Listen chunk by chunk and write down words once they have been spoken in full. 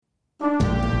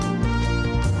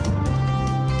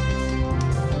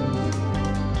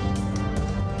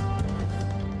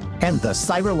And the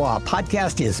Cyber Law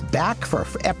Podcast is back for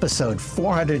episode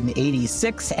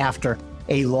 486 after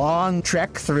a long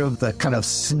trek through the kind of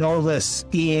snowless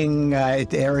skiing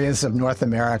areas of North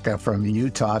America from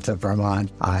Utah to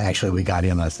Vermont. Actually, we got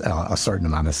in a certain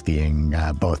amount of skiing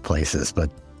both places, but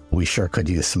we sure could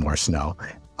use some more snow.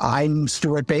 I'm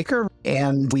Stuart Baker,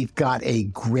 and we've got a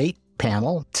great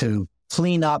panel to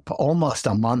clean up almost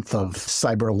a month of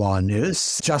cyber law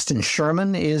news. Justin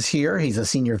Sherman is here. He's a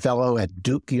senior fellow at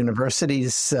Duke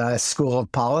University's School of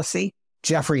Policy.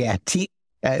 Jeffrey Attiq,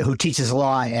 who teaches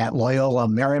law at Loyola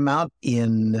Marymount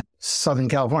in Southern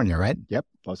California, right? Yep,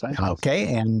 Los Angeles.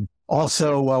 Okay, and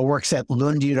also works at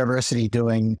Lund University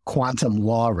doing quantum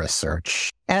law research.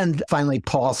 And finally,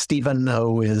 Paul Stephen,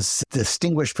 who is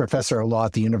distinguished professor of law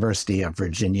at the University of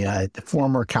Virginia,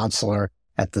 former counselor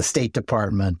at the State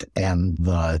Department and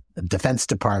the Defense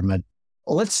Department.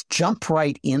 Let's jump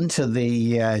right into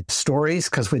the stories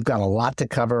because we've got a lot to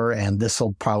cover, and this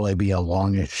will probably be a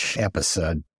longish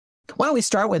episode. Why don't we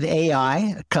start with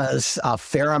AI, because a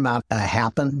fair amount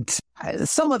happened.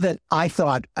 Some of it, I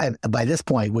thought, by this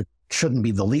point, shouldn't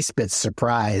be the least bit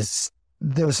surprised.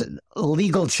 There's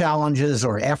legal challenges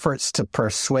or efforts to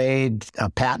persuade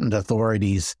patent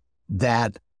authorities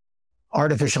that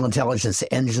artificial intelligence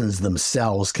engines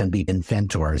themselves can be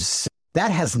inventors. That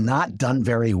has not done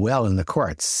very well in the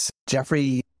courts.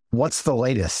 Jeffrey, what's the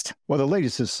latest? Well, the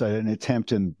latest is an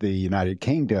attempt in the United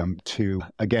Kingdom to,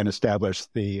 again, establish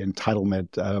the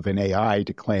entitlement of an AI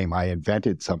to claim I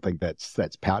invented something that's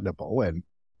patentable. And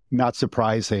not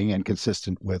surprising and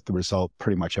consistent with the result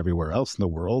pretty much everywhere else in the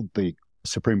world, the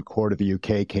Supreme Court of the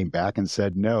UK came back and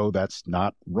said, no, that's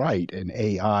not right. An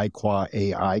AI qua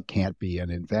AI can't be an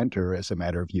inventor as a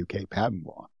matter of UK patent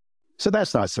law. So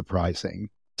that's not surprising.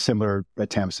 Similar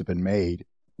attempts have been made.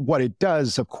 What it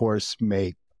does, of course,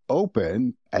 make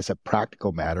open as a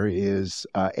practical matter is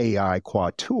AI qua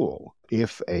tool.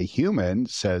 If a human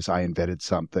says, I invented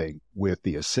something with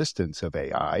the assistance of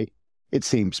AI, it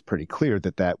seems pretty clear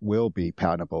that that will be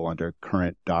patentable under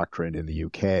current doctrine in the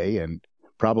UK and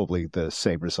probably the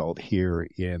same result here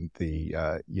in the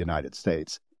United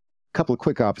States. A couple of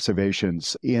quick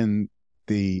observations. In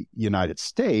the United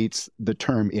States, the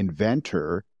term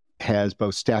inventor has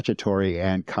both statutory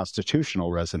and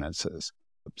constitutional resonances.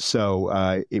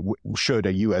 So should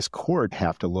a U.S. court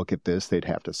have to look at this, they'd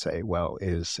have to say, well,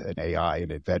 is an AI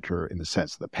an inventor in the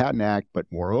sense of the Patent Act? But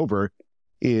moreover,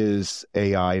 is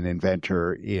AI an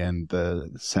inventor in the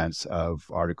sense of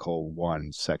Article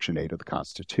 1, Section 8 of the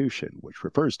Constitution, which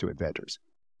refers to inventors?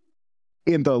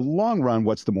 In the long run,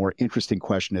 what's the more interesting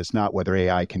question is not whether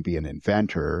AI can be an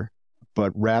inventor,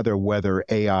 but rather whether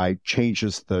AI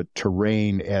changes the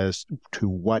terrain as to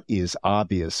what is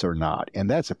obvious or not. And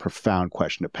that's a profound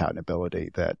question of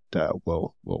patentability that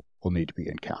will need to be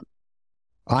encountered.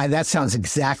 That sounds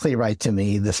exactly right to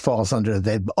me. This falls under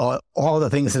all the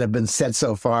things that have been said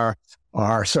so far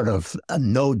are sort of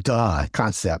no-duh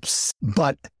concepts.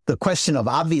 But the question of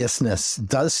obviousness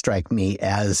does strike me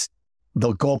as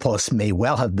the goalposts may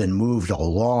well have been moved a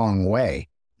long way.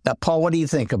 Now, Paul, what do you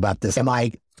think about this? Am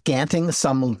I scanting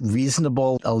some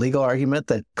reasonable legal argument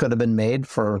that could have been made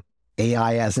for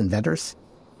AI as inventors?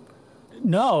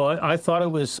 No, I thought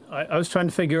it was, I was trying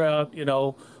to figure out,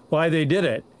 why they did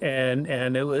it. And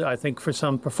it was, I think, for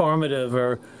some performative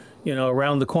or,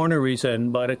 around the corner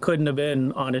reason, but it couldn't have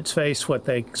been on its face what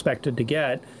they expected to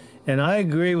get. And I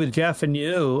agree with Jeff and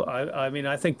you. I mean,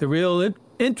 I think the real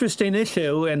interesting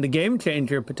issue and the game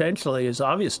changer potentially is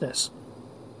obviousness.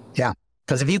 Yeah.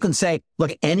 Because if you can say,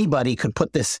 look, anybody could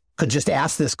just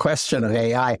ask this question of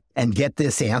AI and get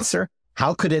this answer,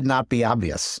 how could it not be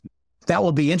obvious? That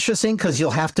will be interesting because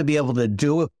you'll have to be able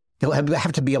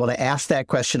to ask that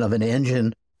question of an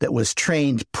engine that was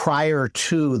trained prior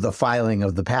to the filing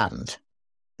of the patent,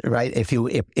 right? If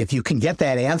you can get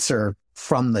that answer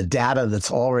from the data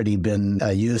that's already been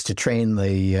used to train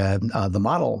the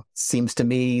model, seems to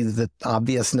me that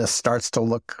obviousness starts to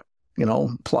look,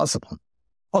 plausible.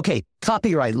 Okay,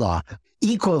 copyright law,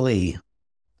 equally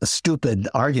stupid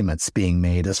arguments being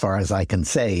made as far as I can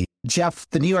say. Jeff,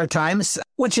 the New York Times,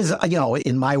 which is,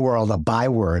 in my world, a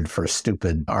byword for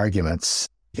stupid arguments,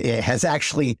 it has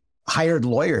actually hired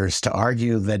lawyers to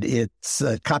argue that its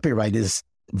copyright is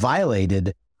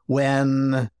violated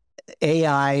when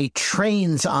AI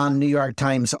trains on New York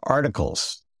Times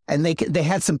articles. And they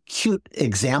had some cute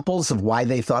examples of why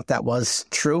they thought that was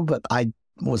true, but I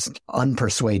was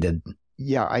unpersuaded.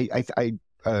 Yeah, I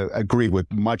agree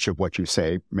with much of what you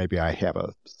say. Maybe I have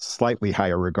a slightly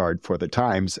higher regard for the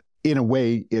Times. In a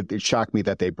way, it shocked me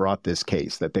that they brought this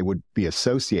case, that they would be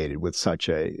associated with such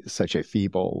a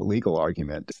feeble legal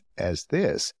argument as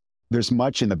this. there's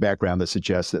much in the background that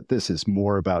suggests that this is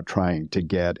more about trying to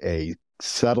get a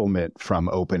settlement from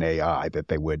OpenAI, that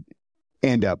they would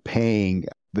end up paying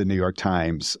the New York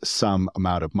Times some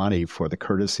amount of money for the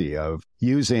courtesy of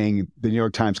using the New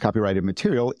York Times copyrighted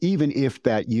material, even if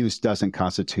that use doesn't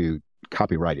constitute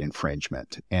copyright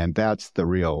infringement. And that's the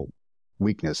real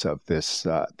weakness of this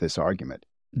argument.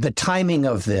 The timing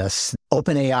of this,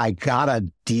 OpenAI got a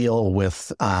deal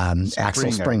with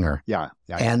Axel Springer. Yeah.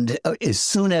 And as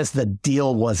soon as the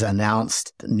deal was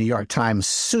announced, the New York Times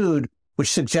sued,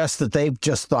 which suggests that they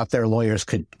just thought their lawyers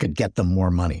could get them more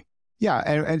money. Yeah.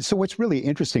 And so what's really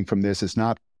interesting from this is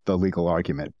not the legal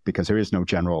argument, because there is no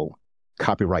general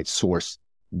copyright source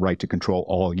right to control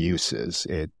all uses.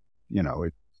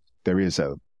 There is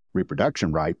a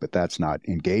reproduction right, but that's not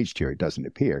engaged here. It doesn't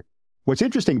appear. What's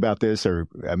interesting about this, or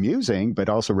amusing, but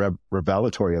also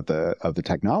revelatory of the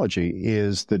technology,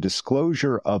 is the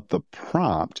disclosure of the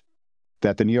prompt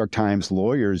that the New York Times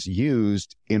lawyers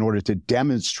used in order to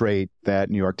demonstrate that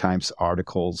New York Times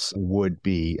articles would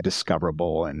be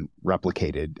discoverable and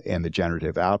replicated in the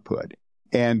generative output.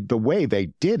 And the way they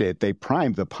did it, they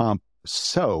primed the pump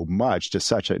so much to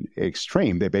such an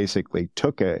extreme. They basically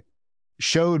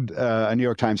showed a New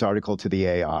York Times article to the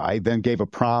AI, then gave a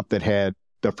prompt that had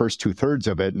the first 2/3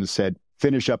 of it and said,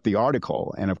 finish up the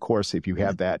article. And of course, if you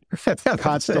have that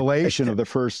constellation of the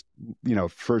first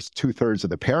 2/3 of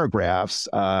the paragraphs,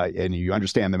 and you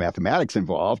understand the mathematics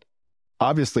involved,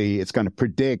 obviously it's going to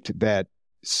predict that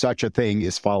such a thing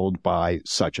is followed by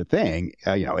such a thing.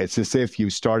 It's as if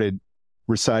you started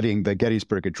reciting the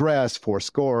Gettysburg Address,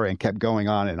 fourscore, and kept going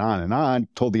on and on and on,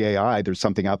 told the AI there's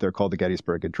something out there called the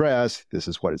Gettysburg Address, this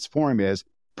is what its form is,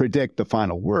 predict the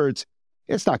final words.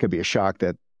 It's not going to be a shock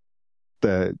that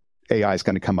the AI is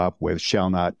going to come up with shall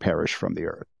not perish from the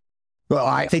earth. Well,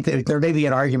 I think that there may be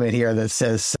an argument here that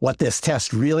says what this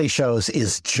test really shows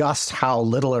is just how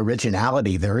little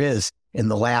originality there is in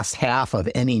the last half of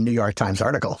any New York Times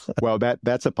article. Well,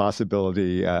 that's a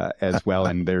possibility as well.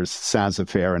 And there's Sans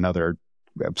Affaire, another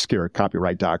obscure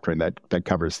copyright doctrine that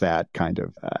covers that kind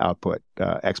of output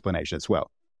explanation as well.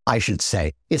 I should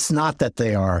say, it's not that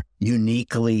they are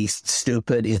uniquely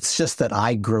stupid. It's just that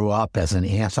I grew up as an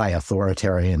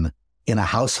anti-authoritarian in a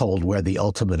household where the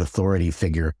ultimate authority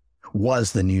figure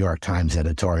was the New York Times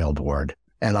editorial board.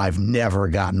 And I've never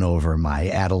gotten over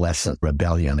my adolescent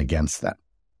rebellion against that.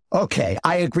 Okay,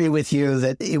 I agree with you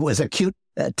that it was a cute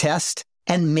test.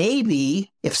 And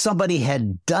maybe if somebody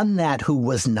had done that who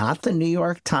was not the New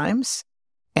York Times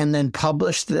and then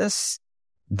published this,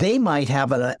 they might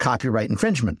have a copyright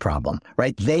infringement problem,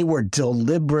 right? They were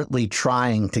deliberately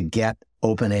trying to get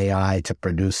OpenAI to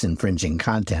produce infringing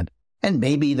content. And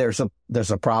maybe there's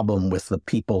a problem with the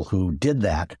people who did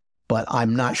that, but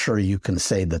I'm not sure you can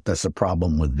say that there's a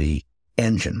problem with the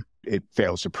engine. It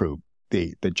fails to prove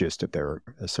the gist of their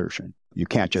assertion. You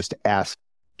can't just ask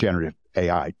generative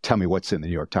AI, tell me what's in the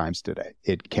New York Times today.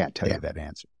 It can't tell you that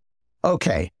answer.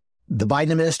 Okay. The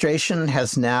Biden administration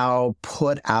has now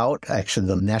put out, actually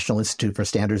the National Institute for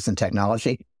Standards and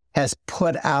Technology has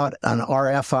put out an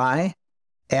RFI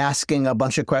asking a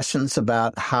bunch of questions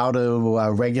about how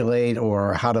to regulate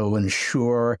or how to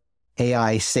ensure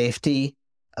AI safety.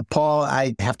 Paul,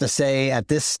 I have to say at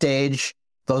this stage,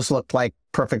 those look like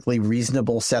perfectly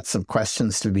reasonable sets of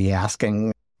questions to be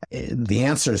asking. The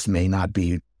answers may not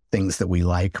be things that we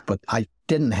like, but I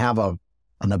didn't have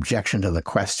an objection to the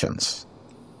questions.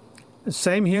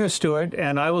 Same here, Stuart.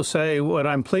 And I will say what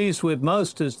I'm pleased with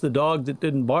most is the dog that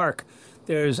didn't bark.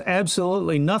 There's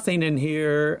absolutely nothing in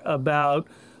here about,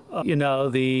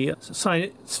 the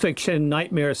science fiction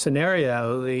nightmare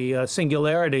scenario, the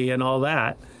singularity and all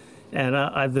that. And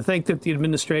I think that the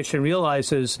administration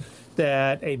realizes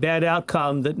that a bad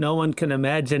outcome that no one can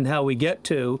imagine how we get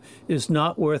to is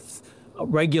not worth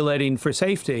regulating for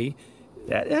safety.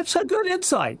 That's a good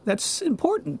insight. That's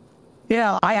important.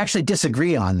 Yeah, I actually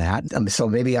disagree on that. So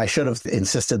maybe I should have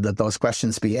insisted that those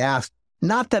questions be asked.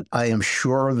 Not that I am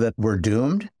sure that we're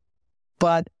doomed,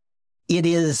 but it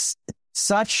is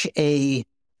such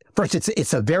first,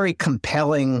 it's a very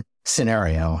compelling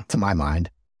scenario to my mind.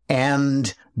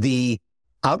 And the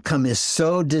outcome is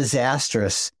so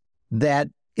disastrous that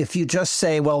if you just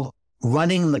say, well,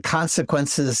 running the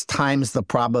consequences times the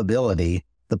probability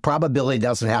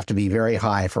doesn't have to be very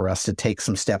high for us to take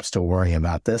some steps to worry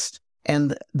about this.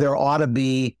 And there ought to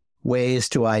be ways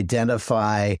to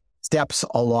identify steps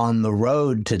along the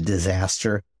road to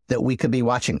disaster that we could be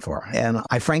watching for. And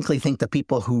I frankly think the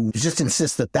people who just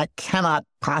insist that cannot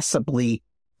possibly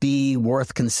be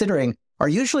worth considering are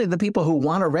usually the people who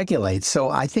want to regulate. So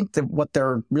I think that what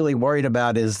they're really worried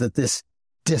about is that this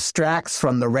distracts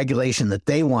from the regulation that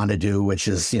they want to do, which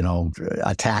is,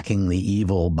 attacking the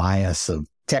evil bias of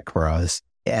tech pros,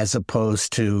 as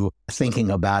opposed to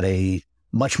thinking about a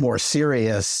much more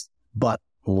serious but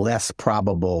less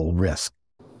probable risk.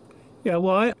 Yeah,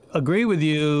 well, I agree with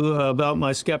you about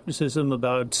my skepticism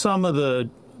about some of the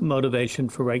motivation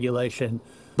for regulation.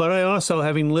 But I also,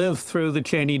 having lived through the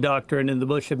Cheney doctrine in the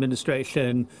Bush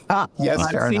administration, yes,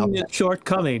 I've seen its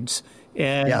shortcomings.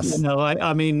 And, yes.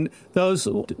 I mean, those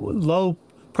low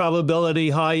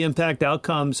probability, high impact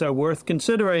outcomes are worth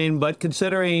considering, but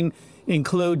considering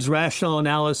includes rational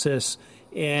analysis.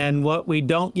 And what we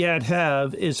don't yet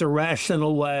have is a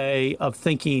rational way of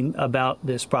thinking about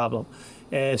this problem.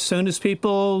 As soon as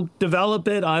people develop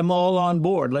it, I'm all on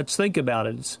board. Let's think about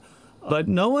it. But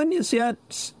no one has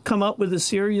yet come up with a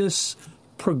serious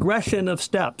progression of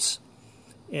steps.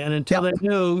 And until they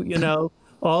do,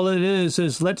 all it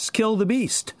is let's kill the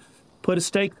beast, put a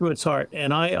stake through its heart.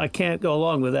 And I can't go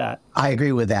along with that. I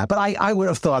agree with that. But I would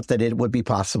have thought that it would be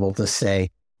possible to say,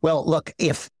 well, look,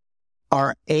 if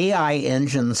our AI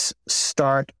engines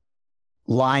start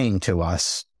lying to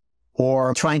us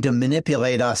or trying to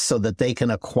manipulate us so that they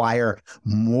can acquire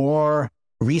more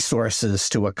resources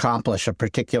to accomplish a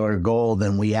particular goal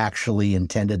than we actually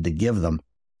intended to give them,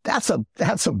 that's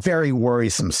a very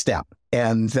worrisome step.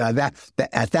 And that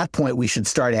at that point, we should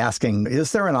start asking,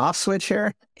 is there an off switch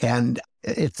here? And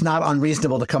it's not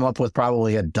unreasonable to come up with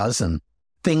probably a dozen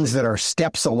things that are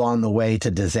steps along the way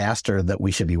to disaster that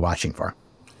we should be watching for.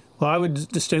 Well, I would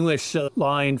distinguish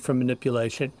lying from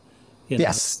manipulation.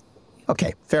 Yes.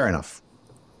 Okay, fair enough.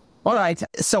 All right.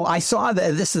 So I saw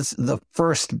that this is the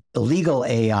first legal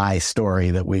AI story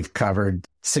that we've covered,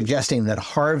 suggesting that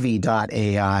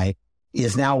Harvey.ai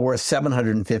is now worth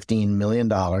 $715 million.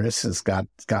 It's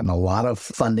gotten a lot of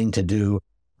funding to do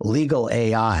legal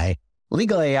AI.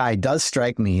 Legal AI does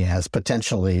strike me as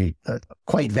potentially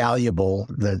quite valuable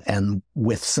and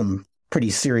with some pretty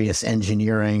serious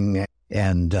engineering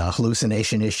and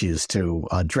hallucination issues to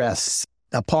address.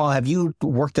 Paul, have you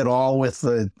worked at all with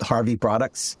the Harvey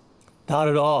products? Not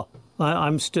at all.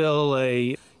 I'm still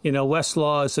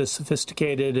Westlaw is as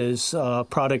sophisticated as a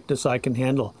product as I can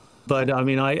handle. But I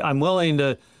mean, I'm willing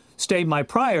to state my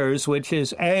priors, which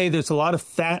is A, there's a lot of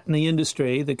fat in the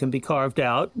industry that can be carved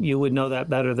out. You would know that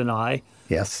better than I.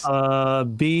 Yes.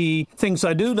 B, things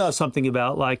I do know something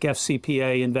about, like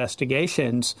FCPA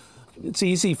investigations. It's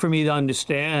easy for me to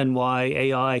understand why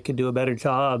AI could do a better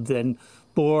job than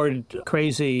bored,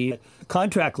 crazy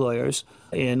contract lawyers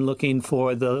in looking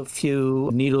for the few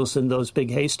needles in those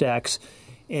big haystacks.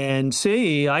 And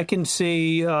C, I can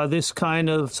see this kind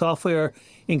of software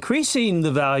increasing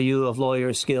the value of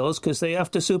lawyer skills because they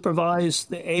have to supervise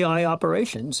the AI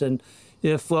operations. And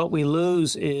if what we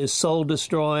lose is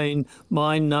soul-destroying,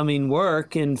 mind-numbing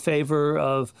work in favor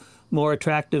of more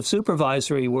attractive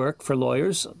supervisory work for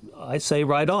lawyers, I say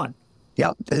right on.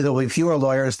 Yeah, there'll be fewer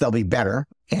lawyers, they'll be better,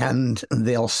 and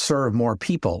they'll serve more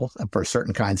people for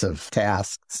certain kinds of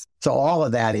tasks. So all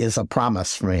of that is a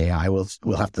promise from AI. We'll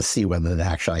have to see whether that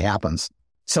actually happens.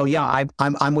 So yeah,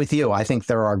 I'm with you. I think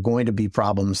there are going to be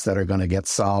problems that are going to get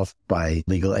solved by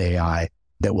legal AI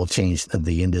that will change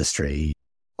the industry.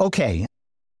 Okay,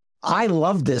 I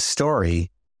love this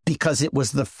story because it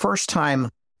was the first time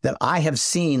that I have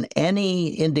seen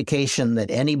any indication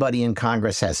that anybody in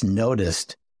Congress has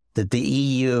noticed that the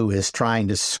EU is trying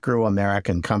to screw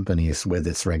American companies with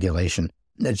its regulation.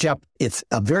 Now, Jeff, it's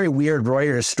a very weird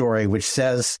Reuters story which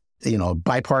says,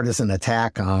 bipartisan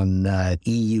attack on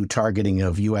EU targeting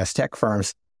of U.S. tech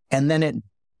firms. And then it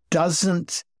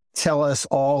doesn't tell us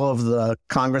all of the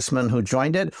congressmen who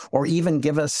joined it or even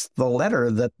give us the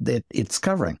letter that it's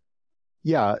covering.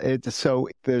 Yeah, so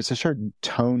there's a certain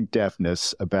tone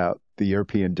deafness about the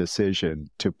European decision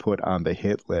to put on the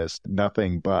hit list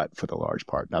nothing but, for the large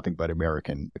part, nothing but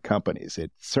American companies.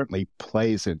 It certainly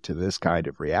plays into this kind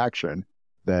of reaction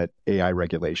that AI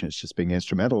regulation is just being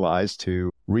instrumentalized to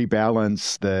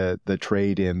rebalance the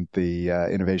trade in the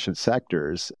innovation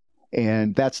sectors.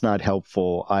 And that's not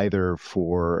helpful either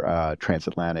for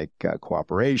transatlantic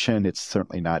cooperation. It's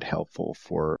certainly not helpful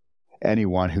for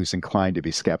anyone who's inclined to be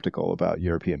skeptical about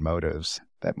European motives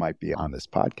that might be on this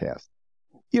podcast.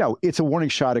 It's a warning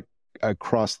shot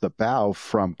across the bow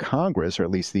from Congress, or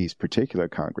at least these particular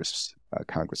Congress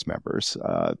members,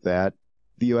 that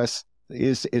the U.S.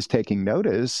 is taking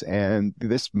notice, and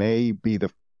this may be the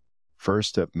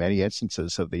first of many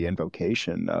instances of the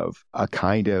invocation of a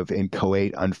kind of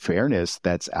inchoate unfairness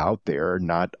that's out there,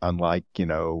 not unlike,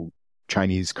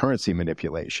 Chinese currency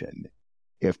manipulation.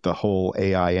 if the whole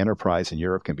AI enterprise in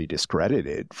Europe can be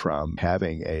discredited from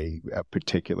having a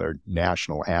particular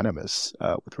national animus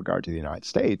with regard to the United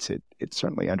States, it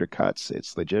certainly undercuts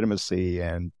its legitimacy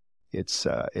and its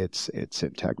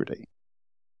integrity.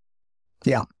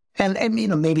 Yeah. And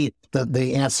maybe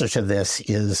the answer to this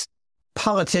is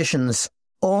politicians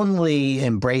only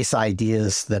embrace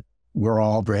ideas that we're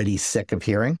already sick of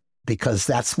hearing, because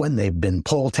that's when they've been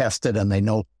poll tested and they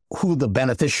know who the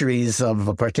beneficiaries of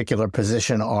a particular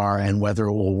position are and whether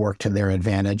it will work to their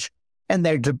advantage. And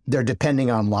they're depending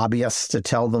on lobbyists to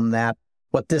tell them that.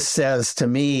 What this says to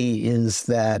me is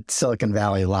that Silicon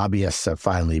Valley lobbyists have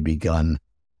finally begun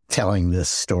telling this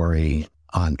story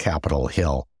on Capitol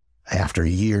Hill after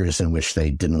years in which they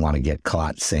didn't want to get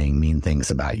caught saying mean things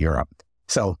about Europe.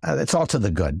 So it's all to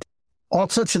the good.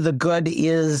 Also to the good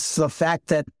is the fact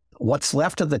that what's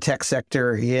left of the tech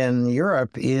sector in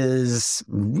Europe is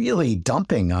really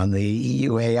dumping on the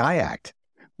EU AI Act.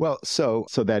 Well, so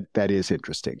that is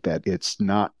interesting, that it's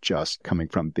not just coming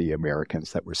from the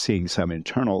Americans, that we're seeing some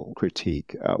internal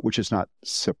critique, which is not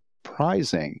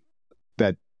surprising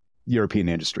that European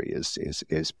industry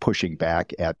is pushing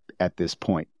back at this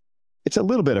point. It's a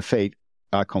little bit of fait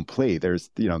accompli. There's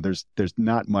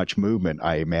not much movement,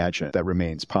 I imagine, that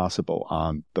remains possible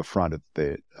on the front of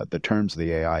the terms of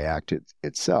the AI Act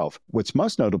itself. What's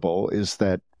most notable is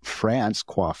that France,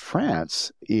 qua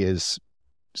France, is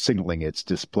signaling its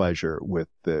displeasure with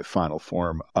the final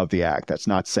form of the act. That's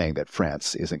not saying that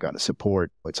France isn't going to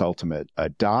support its ultimate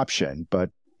adoption,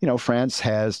 but France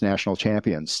has national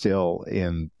champions still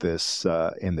in this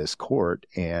court,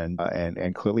 and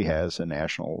clearly has a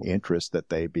national interest that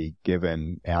they be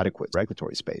given adequate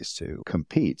regulatory space to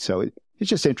compete. So it's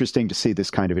just interesting to see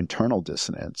this kind of internal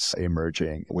dissonance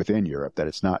emerging within Europe, that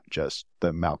it's not just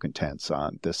the malcontents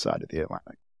on this side of the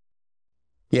Atlantic.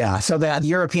 Yeah, so the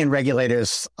European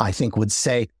regulators, I think, would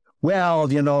say, well,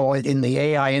 in the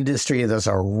AI industry, there's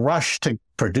a rush to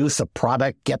produce a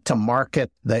product, get to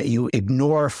market, that you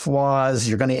ignore flaws.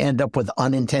 You're going to end up with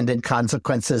unintended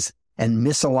consequences and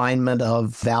misalignment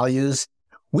of values,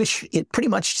 which it pretty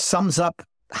much sums up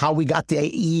how we got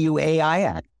the EU AI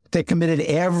Act. They committed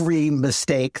every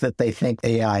mistake that they think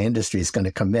the AI industry is going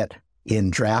to commit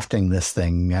in drafting this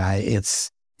thing.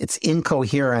 It's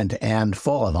incoherent and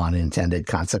full of unintended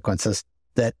consequences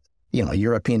that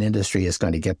European industry is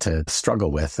going to get to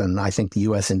struggle with. And I think the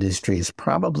U.S. industry is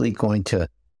probably going to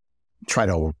try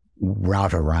to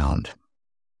route around.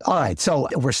 All right. So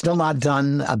we're still not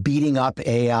done beating up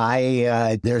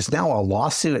AI. There's now a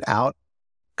lawsuit out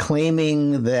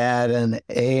claiming that an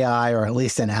AI, or at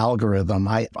least an algorithm,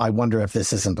 I wonder if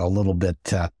this isn't a little bit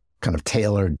kind of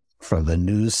tailored for the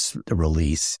news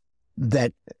release,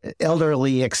 that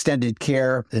elderly extended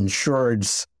care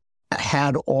insureds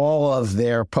had all of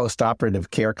their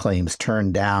post-operative care claims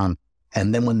turned down.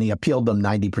 And then when they appealed them,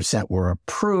 90% were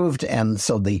approved. And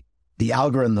so the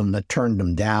algorithm that turned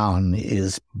them down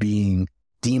is being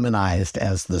demonized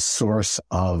as the source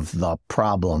of the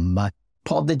problem.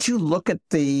 Paul, did you look at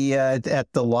the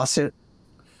lawsuit?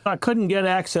 I couldn't get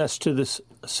access to this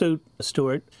suit,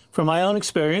 Stuart. From my own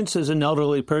experience as an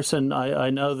elderly person, I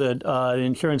know that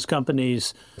insurance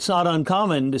companies, it's not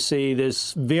uncommon to see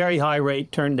this very high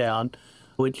rate turn down,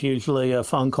 which usually a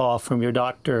phone call from your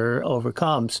doctor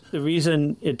overcomes. The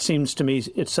reason it seems to me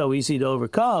it's so easy to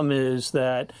overcome is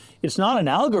that it's not an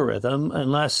algorithm,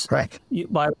 unless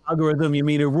by algorithm you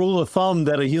mean a rule of thumb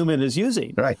that a human is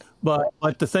using. Right.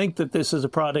 But to think that this is a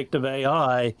product of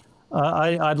AI,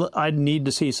 I'd need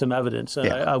to see some evidence.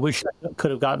 Yeah. I wish I could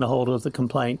have gotten a hold of the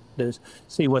complaint to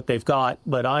see what they've got,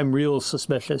 but I'm real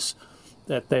suspicious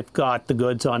that they've got the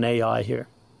goods on AI here.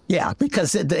 Yeah,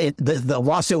 because the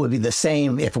lawsuit would be the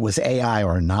same if it was AI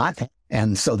or not.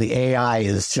 And so the AI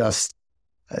is just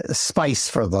spice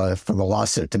for the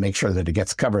lawsuit to make sure that it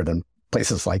gets covered in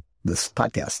places like this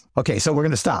podcast. Okay, so we're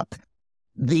going to stop.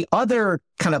 The other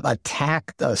kind of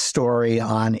attack story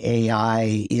on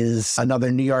AI is another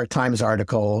New York Times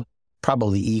article,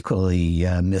 probably equally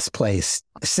misplaced,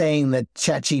 saying that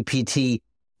ChatGPT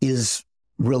is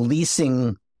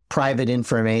releasing private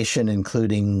information,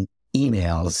 including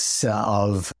emails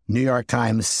of New York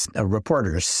Times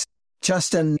reporters.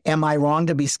 Justin, am I wrong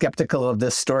to be skeptical of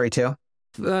this story too?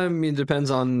 I mean, it depends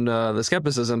on the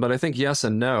skepticism, but I think yes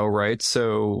and no, right?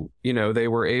 So, they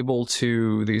were able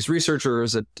to, these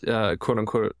researchers, quote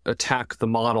unquote, attack the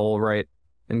model, right?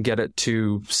 And get it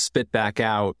to spit back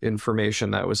out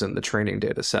information that was in the training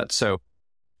data set. So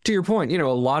to your point, a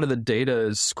lot of the data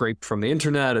is scraped from the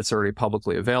internet. It's already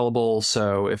publicly available.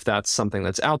 So if that's something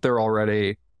that's out there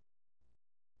already,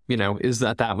 is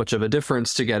that much of a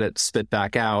difference to get it spit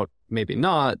back out? Maybe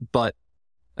not, but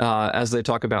as they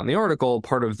talk about in the article,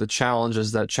 part of the challenge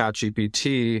is that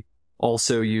ChatGPT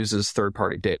also uses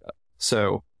third-party data.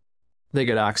 So they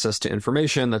get access to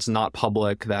information that's not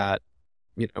public, that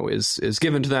is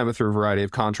given to them through a variety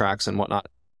of contracts and whatnot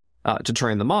to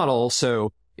train the model.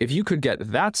 So if you could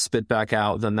get that spit back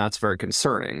out, then that's very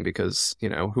concerning, because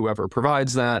whoever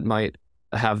provides that might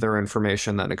have their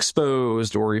information then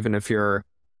exposed. Or even if you're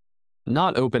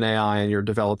not OpenAI and you're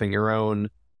developing your own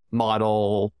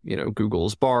model,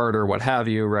 Google's Bard or what have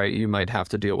you, right? You might have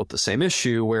to deal with the same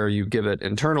issue where you give it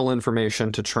internal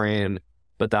information to train,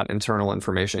 but that internal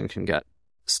information can get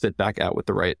spit back out with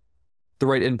the right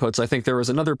inputs. I think there was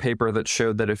another paper that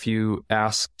showed that if you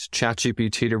asked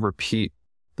ChatGPT to repeat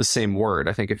the same word,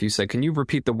 I think if you said, can you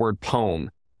repeat the word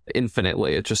poem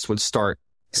infinitely, it just would start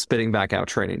spitting back out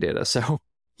training data. So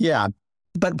yeah,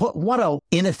 but what an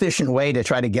inefficient way to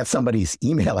try to get somebody's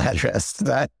email address.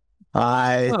 That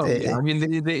yeah. I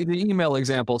mean, the email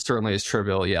example certainly is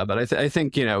trivial, yeah. But I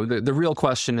think the real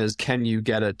question is, can you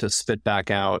get it to spit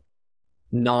back out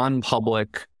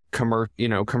non-public,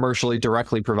 commercially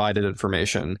directly provided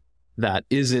information that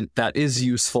is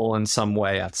useful in some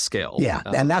way at scale? Yeah,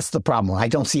 and that's the problem. I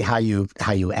don't see how you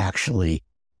actually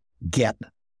get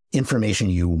information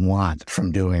you want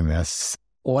from doing this.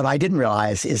 What I didn't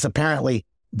realize is apparently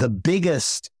the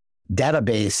biggest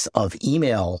database of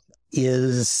email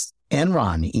is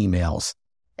Enron emails.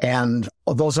 And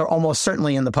those are almost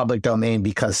certainly in the public domain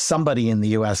because somebody in the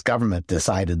U.S. government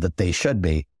decided that they should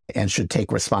be and should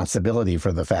take responsibility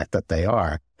for the fact that they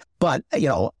are. But,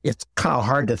 it's kind of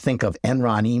hard to think of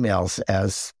Enron emails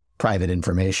as private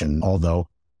information, although,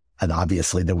 and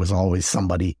obviously there was always some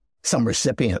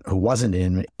recipient who wasn't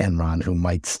in Enron who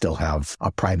might still have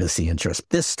a privacy interest.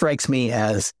 This strikes me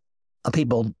as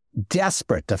people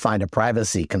desperate to find a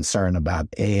privacy concern about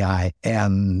AI,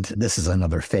 and this is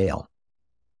another fail.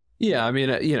 Yeah, I mean,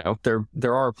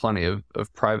 there are plenty of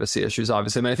privacy issues,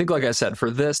 obviously. I mean, I think, like I said,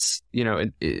 for this,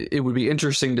 it would be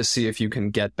interesting to see if you can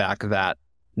get back that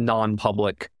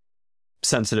non-public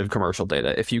sensitive commercial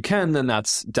data. If you can, then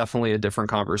that's definitely a different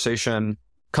conversation.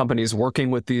 Companies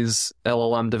working with these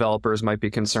LLM developers might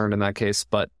be concerned in that case,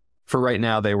 but for right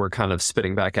now, they were kind of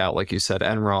spitting back out, like you said,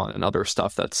 Enron and other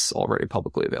stuff that's already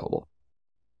publicly available.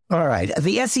 All right.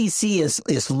 The SEC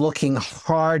is looking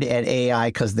hard at AI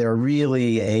because they're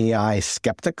really AI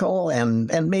skeptical and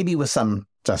maybe with some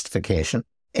justification.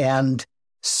 And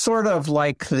sort of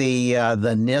like the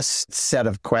NIST set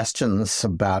of questions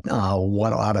about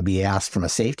what ought to be asked from a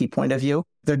safety point of view,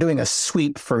 they're doing a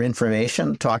sweep for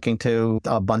information, talking to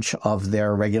a bunch of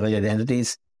their regulated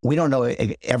entities. We don't know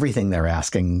everything they're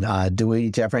asking, do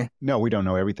we, Jeffrey? No, we don't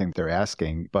know everything they're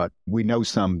asking, but we know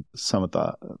some of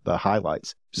the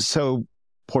highlights. So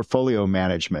portfolio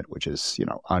management, which is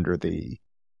under the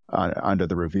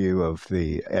review of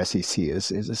the SEC,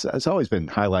 has always been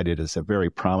highlighted as a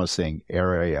very promising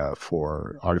area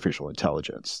for artificial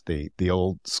intelligence. The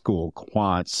old school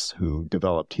quants who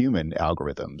developed human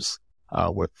algorithms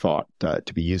were thought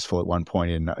to be useful at one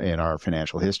point in our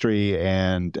financial history,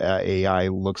 and AI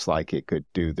looks like it could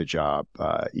do the job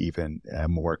even in a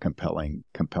more compelling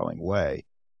way.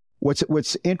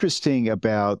 What's interesting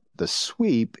about the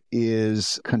sweep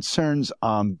is concerns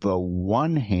on the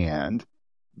one hand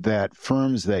that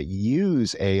firms that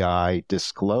use AI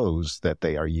disclose that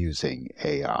they are using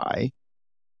AI.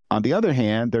 On the other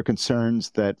hand, there are concerns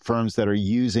that firms that are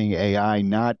using AI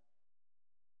not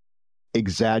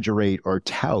exaggerate or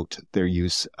tout their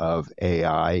use of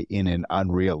AI in an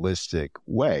unrealistic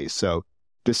way. So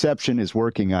deception is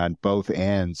working on both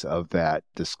ends of that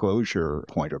disclosure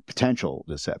point, or potential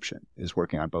deception is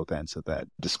working on both ends of that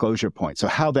disclosure point. So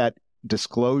how that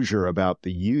disclosure about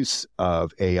the use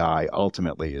of AI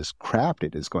ultimately is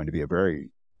crafted is going to be a very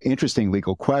interesting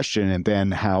legal question. And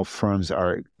then how firms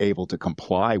are able to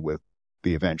comply with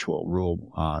the eventual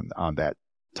rule on that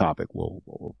topic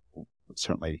will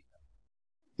certainly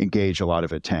engage a lot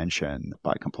of attention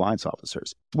by compliance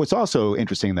officers. What's also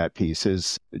interesting in that piece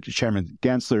is Chairman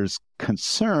Gensler's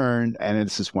concern, and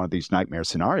this is one of these nightmare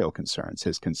scenario concerns,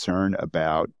 his concern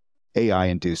about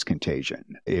AI-induced contagion.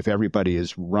 If everybody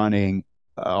is running,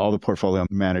 all the portfolio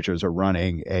managers are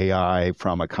running AI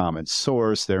from a common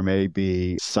source, there may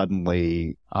be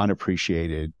suddenly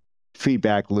unappreciated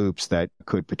feedback loops that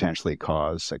could potentially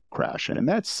cause a crash. And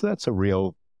that's a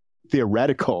real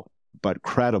theoretical but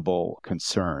credible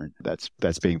concern that's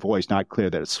being voiced. Not clear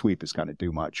that a sweep is going to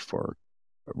do much for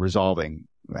resolving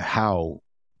how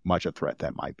much a threat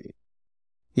that might be.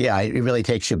 Yeah, it really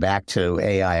takes you back to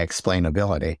AI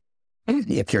explainability.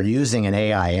 If you're using an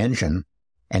AI engine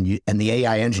and the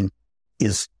AI engine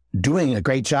is doing a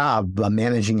great job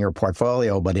managing your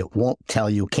portfolio, but it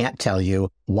can't tell you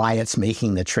why it's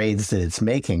making the trades that it's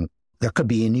making. There could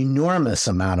be an enormous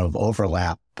amount of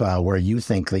overlap where you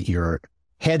think that you're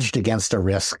hedged against a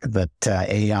risk that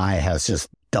AI has just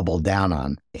doubled down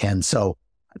on. And so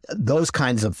those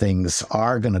kinds of things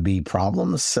are going to be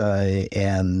problems,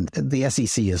 and the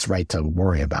SEC is right to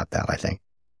worry about that, I think.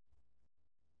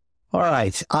 All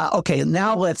right. Okay,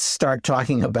 now let's start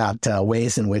talking about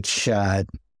ways in which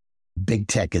big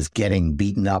tech is getting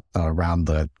beaten up around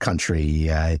the country.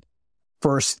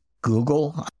 First,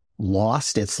 Google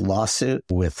lost its lawsuit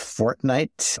with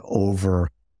Fortnite over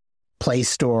Play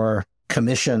Store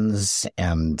commissions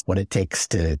and what it takes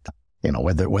to,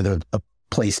 whether a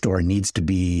Play Store needs to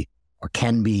be or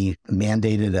can be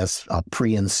mandated as a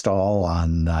pre-install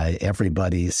on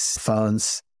everybody's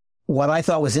phones. What I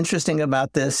thought was interesting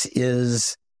about this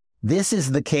is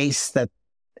the case that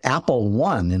Apple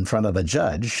won in front of a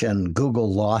judge and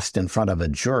Google lost in front of a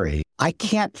jury. I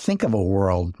can't think of a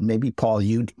world, maybe Paul,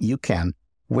 you can,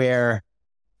 where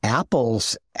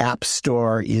Apple's App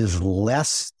Store is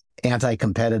less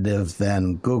anti-competitive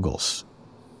than Google's.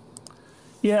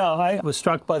 Yeah, I was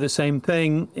struck by the same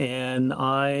thing, and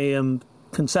I am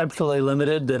conceptually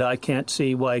limited that I can't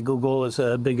see why Google is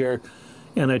a bigger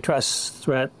antitrust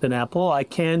threat than Apple. I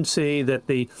can see that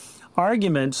the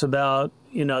arguments about,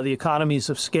 the economies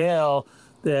of scale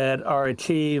that are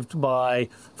achieved by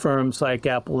firms like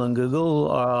Apple and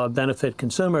Google benefit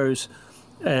consumers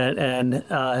and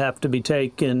have to be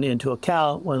taken into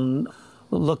account when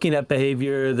looking at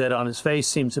behavior that on its face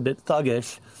seems a bit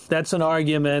thuggish. That's an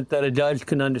argument that a judge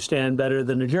can understand better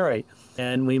than a jury.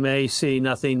 And we may see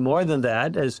nothing more than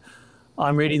that. As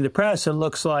I'm reading the press, it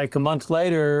looks like a month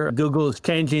later, Google is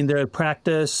changing their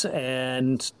practice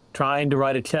and trying to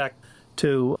write a check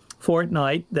to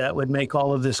Fortnite that would make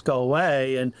all of this go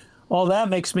away. And all that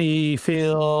makes me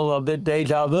feel a bit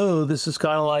deja vu. This is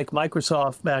kind of like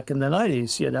Microsoft back in the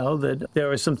 90s, that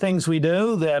there are some things we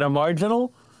do that are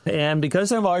marginal. And because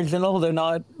they're marginal, they're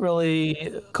not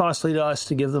really costly to us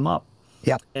to give them up.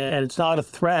 Yep. And it's not a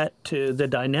threat to the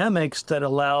dynamics that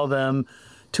allow them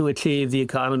to achieve the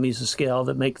economies of scale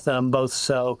that make them both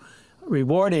so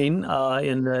rewarding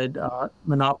in the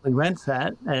monopoly rent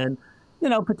set and,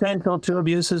 potential to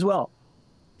abuse as well.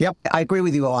 Yep, I agree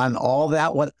with you on all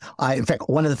that. In fact,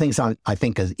 one of the things I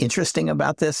think is interesting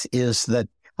about this is that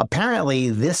apparently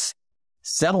this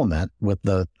settlement with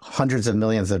the hundreds of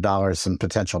millions of dollars in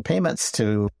potential payments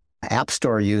to App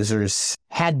Store users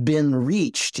had been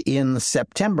reached in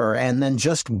September and then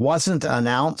just wasn't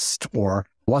announced or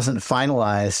wasn't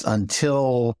finalized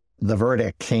until the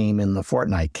verdict came in the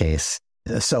Fortnite case.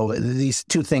 So these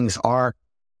two things are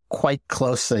quite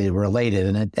closely related,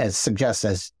 and it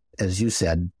suggests, as you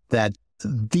said, that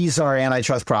these are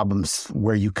antitrust problems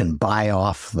where you can buy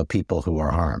off the people who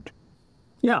are harmed.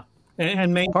 Yeah.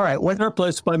 And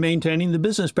surplus by maintaining the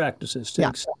business practices to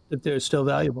accept that they're still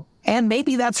valuable. And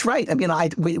maybe that's right. I mean,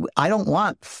 I don't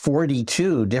want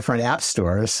 42 different app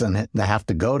stores and to have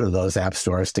to go to those app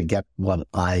stores to get what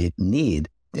I need.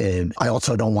 I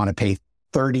also don't want to pay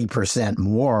 30%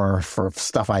 more for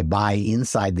stuff I buy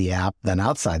inside the app than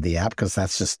outside the app, because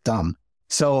that's just dumb.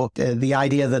 So the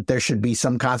idea that there should be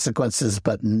some consequences,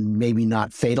 but maybe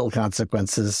not fatal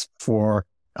consequences for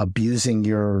abusing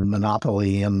your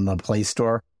monopoly in the Play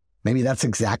Store, maybe that's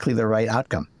exactly the right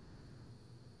outcome.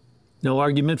 No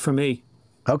argument for me.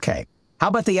 Okay. How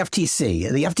about the FTC?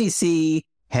 The FTC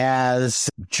has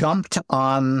jumped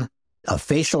on a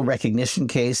facial recognition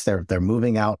case. They're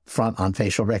moving out front on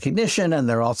facial recognition, and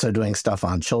they're also doing stuff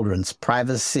on children's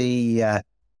privacy.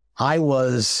 I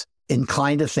was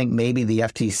inclined to think maybe the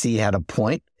FTC had a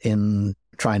point in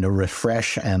trying to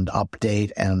refresh and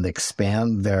update and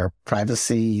expand their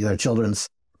children's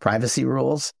privacy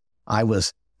rules. I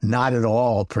was not at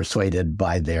all persuaded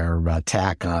by their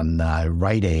attack on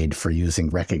Rite Aid for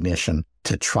using recognition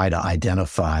to try to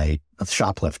identify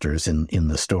shoplifters in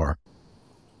the store.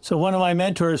 So one of my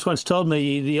mentors once told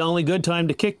me the only good time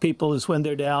to kick people is when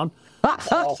they're down.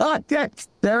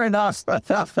 Fair enough.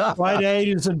 Rite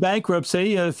Aid is in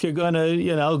bankruptcy if you're going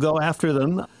to, go after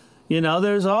them.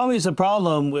 There's always a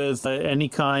problem with any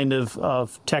kind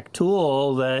of tech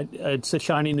tool that it's a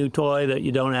shiny new toy that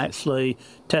you don't actually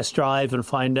test drive and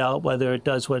find out whether it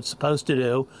does what it's supposed to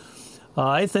do.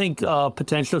 I think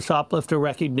potential shoplifter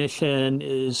recognition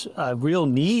is a real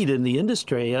need in the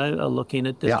industry. Looking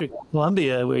at District of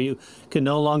Columbia, where you can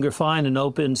no longer find an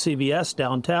open CVS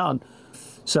downtown.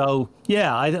 So,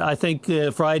 I think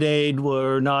if Rite Aid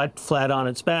were not flat on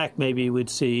its back, maybe we'd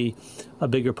see a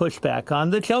bigger pushback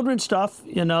on. The children stuff,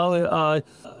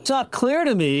 it's not clear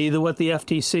to me that what the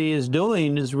FTC is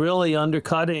doing is really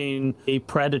undercutting a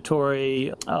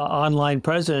predatory online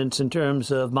presence in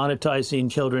terms of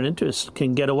monetizing children interests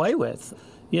can get away with.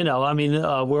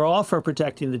 We're all for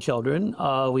protecting the children.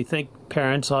 We think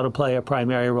parents ought to play a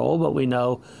primary role, but we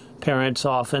know parents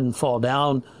often fall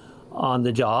down on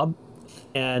the job.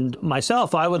 And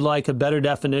myself, I would like a better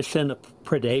definition of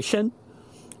predation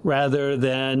rather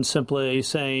than simply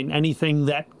saying anything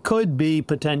that could be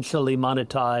potentially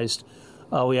monetized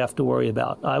we have to worry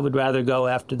about. I would rather go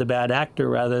after the bad actor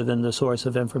rather than the source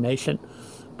of information.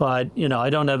 But, I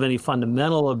don't have any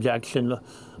fundamental objection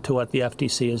to what the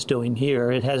FTC is doing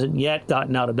here. It hasn't yet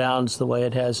gotten out of bounds the way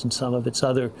it has in some of its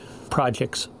other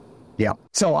projects. Yeah.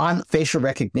 So on facial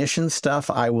recognition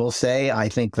stuff, I will say I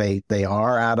think they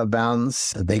are out of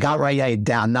bounds. They got Rite Aid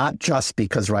down, not just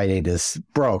because Rite Aid is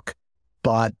broke,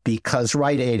 but because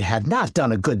Rite Aid had not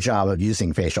done a good job of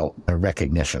using facial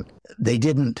recognition. They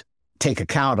didn't take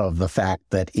account of the fact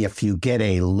that if you get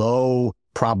a low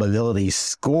probability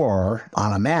score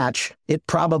on a match, it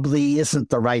probably isn't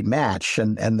the right match.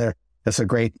 And there's a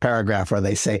great paragraph where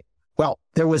they say, well,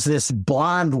 there was this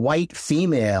blonde white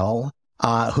female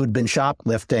who'd been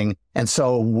shoplifting, and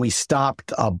so we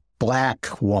stopped a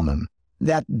black woman.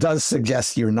 That does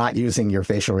suggest you're not using your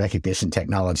facial recognition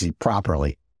technology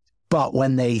properly. But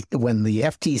when the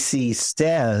FTC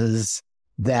says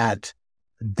that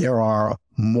there are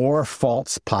more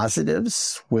false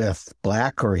positives with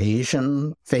black or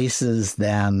Asian faces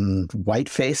than white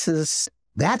faces,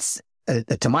 that's,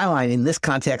 to my mind, in this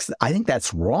context, I think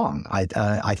that's wrong.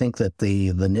 I think that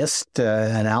the NIST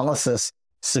analysis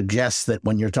suggests that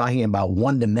when you're talking about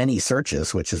one-to-many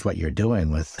searches, which is what you're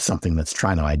doing with something that's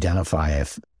trying to identify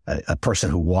if a person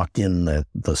who walked in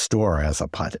the store as a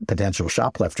potential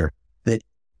shoplifter, that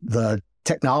the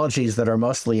technologies that are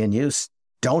mostly in use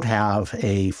don't have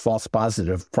a false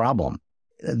positive problem.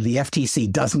 The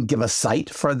FTC doesn't give a cite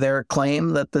for their claim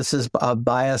that this is a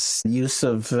biased use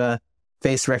of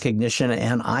face recognition,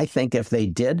 and I think if they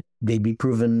did, they'd be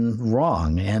proven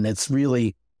wrong. And it's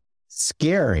really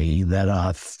scary that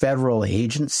a federal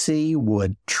agency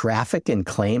would traffic in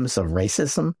claims of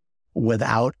racism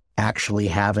without actually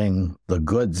having the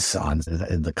goods on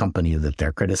the company that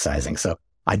they're criticizing. So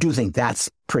I do think that's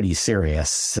pretty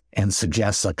serious and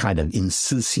suggests a kind of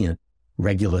insouciant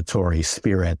regulatory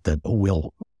spirit that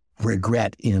we'll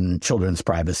regret in children's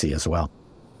privacy as well.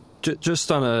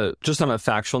 Just on a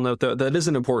factual note, though, that is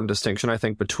an important distinction, I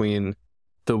think, between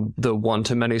the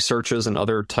one-to-many searches and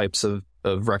other types of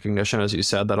recognition, as you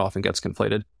said, that often gets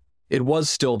conflated. It was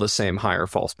still the same higher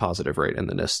false positive rate in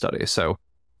the NIST study. So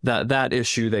that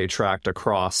issue they tracked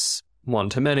across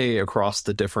one-to-many, across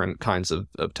the different kinds of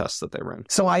tests that they ran.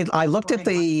 So I looked at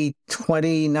the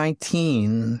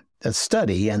 2019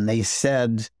 study, and they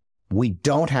said we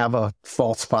don't have a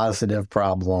false positive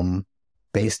problem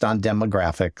based on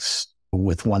demographics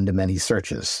with one-to-many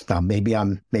searches. Now, maybe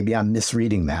I'm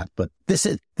misreading that, but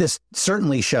this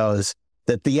certainly shows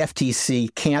that the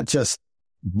FTC can't just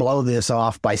blow this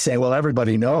off by saying, well,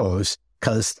 everybody knows,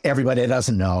 because everybody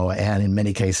doesn't know, and in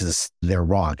many cases, they're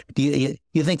wrong. Do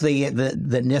you think the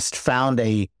NIST found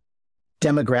a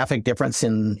demographic difference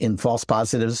in false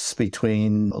positives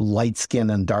between light skin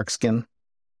and dark skin?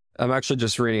 I'm actually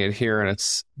just reading it here, and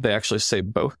they actually say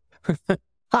both.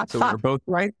 So we're both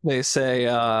right. They say,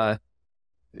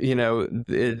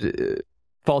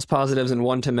 false positives in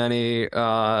one-to-many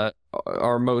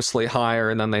are mostly higher,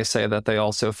 and then they say that they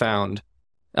also found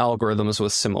algorithms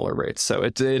with similar rates. So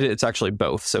it's actually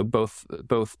both. So both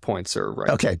points are right.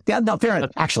 Okay. Yeah, no, fair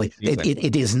enough. Actually,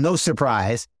 it is no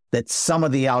surprise that some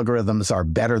of the algorithms are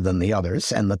better than the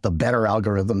others, and that the better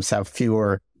algorithms have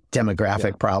fewer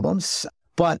demographic problems.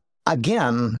 But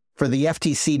again, for the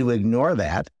FTC to ignore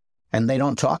that, and they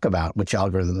don't talk about which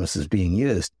algorithms is being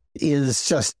used, is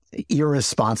just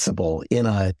irresponsible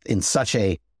in such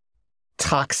a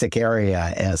toxic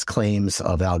area as claims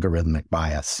of algorithmic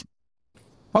bias.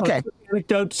 Okay.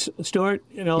 Anecdotes, Stuart.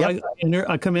 Yep.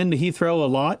 I come into Heathrow a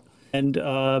lot, and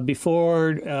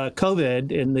before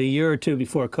COVID, in the year or two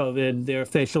before COVID, their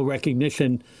facial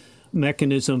recognition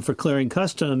mechanism for clearing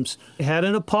customs had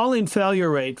an appalling failure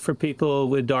rate for people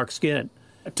with dark skin,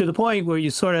 to the point where you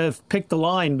sort of picked the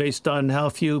line based on how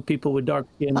few people with dark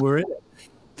skin were in it.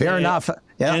 Fair enough.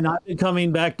 Yeah. And I've been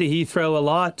coming back to Heathrow a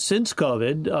lot since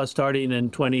COVID, starting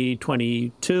in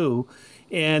 2022,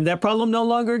 and that problem no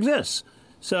longer exists.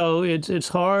 So it's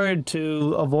hard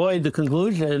to avoid the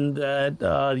conclusion that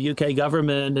the UK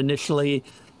government initially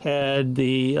had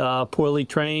the poorly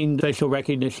trained facial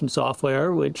recognition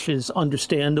software, which is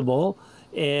understandable,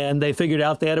 and they figured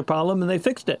out they had a problem and they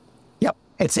fixed it. Yep.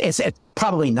 It's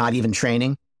probably not even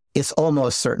training. It's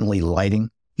almost certainly lighting.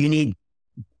 You need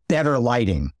better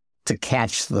lighting to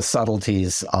catch the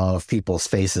subtleties of people's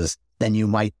faces than you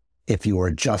might if you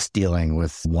were just dealing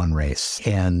with one race.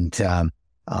 And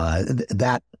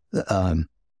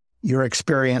your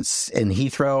experience in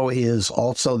Heathrow is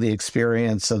also the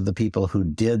experience of the people who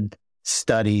did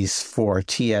studies for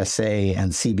TSA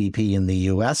and CBP in the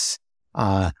U.S.,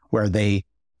 where they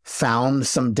found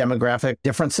some demographic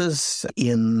differences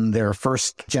in their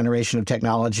first generation of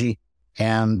technology.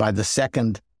 And by the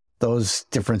second, those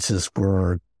differences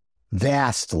were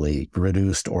vastly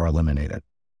reduced or eliminated.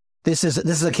 This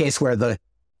is a case where the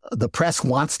press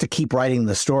wants to keep writing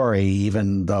the story,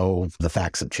 even though the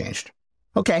facts have changed.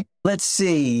 Okay, let's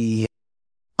see.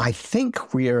 I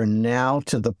think we are now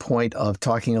to the point of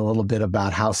talking a little bit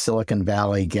about how Silicon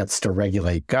Valley gets to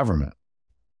regulate government.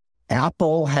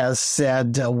 Apple has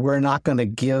said we're not going to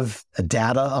give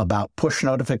data about push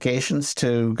notifications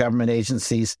to government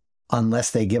agencies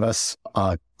unless they give us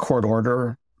a court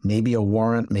order, maybe a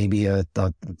warrant, maybe a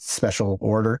special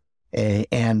order.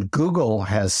 And Google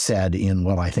has said, in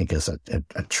what I think is a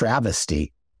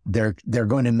travesty, they're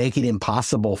going to make it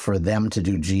impossible for them to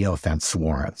do geofence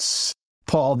warrants.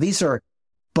 Paul, these are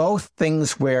both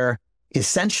things where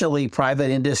essentially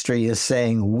private industry is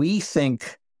saying, we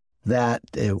think that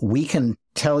we can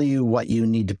tell you what you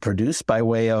need to produce by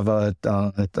way of a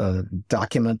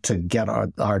document to get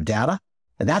our data.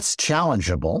 And that's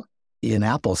challengeable in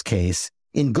Apple's case.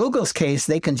 In Google's case,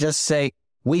 they can just say,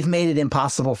 we've made it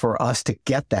impossible for us to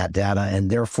get that data, and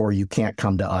therefore you can't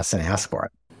come to us and ask for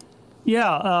it.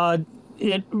 Yeah,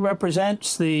 it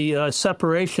represents the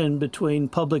separation between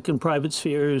public and private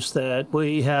spheres that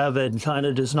we have and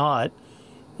China does not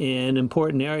in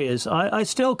important areas. I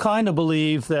still kind of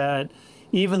believe that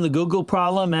even the Google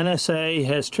problem, NSA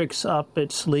has tricks up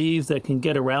its sleeve that can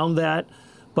get around that.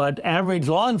 But average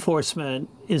law enforcement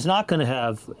is not going to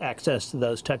have access to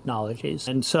those technologies.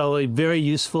 And so a very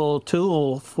useful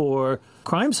tool for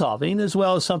crime solving, as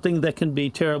well as something that can be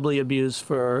terribly abused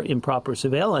for improper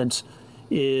surveillance,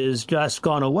 is just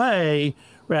gone away,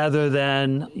 rather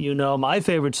than, my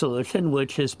favorite solution,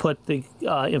 which is put the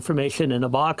information in a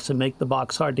box and make the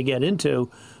box hard to get into,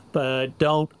 but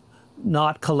don't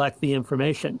not collect the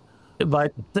information.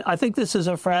 But I think this is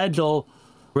a fragile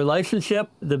relationship.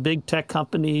 The big tech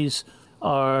companies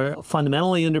are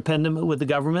fundamentally independent with the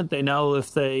government. They know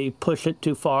if they push it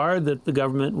too far that the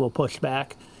government will push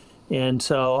back. And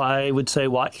so I would say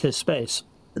watch this space.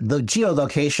 The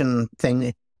geolocation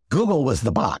thing, Google was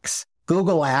the box.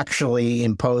 Google actually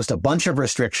imposed a bunch of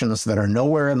restrictions that are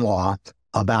nowhere in law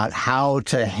about how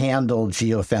to handle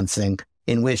geofencing,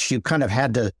 in which you kind of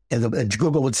had to,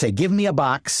 Google would say, give me a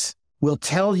box. We'll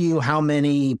tell you how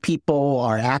many people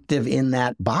are active in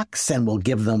that box, and we'll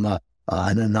give them an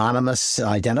anonymous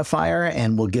identifier,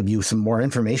 and we'll give you some more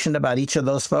information about each of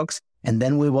those folks. And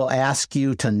then we will ask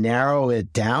you to narrow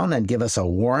it down and give us a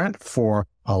warrant for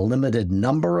a limited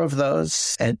number of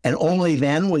those. And only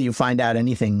then will you find out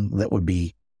anything that would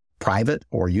be private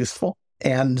or useful.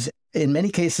 And in many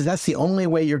cases, that's the only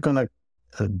way you're going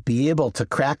to be able to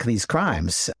crack these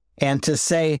crimes. And to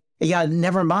say, yeah,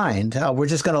 never mind, we're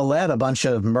just going to let a bunch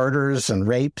of murders and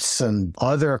rapes and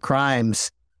other crimes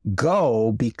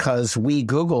go because we,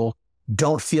 Google,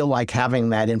 don't feel like having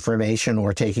that information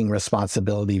or taking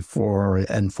responsibility for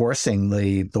enforcing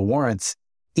the warrants,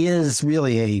 is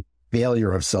really a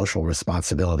failure of social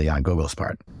responsibility on Google's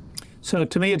part. So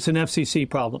to me, it's an FCC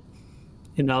problem.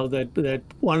 That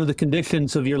one of the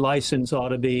conditions of your license ought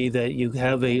to be that you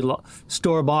have a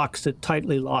store box that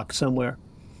tightly locks somewhere.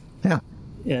 Yeah.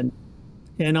 And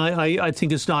I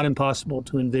think it's not impossible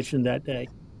to envision that day.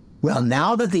 Well,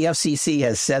 now that the FCC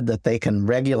has said that they can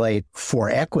regulate for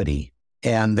equity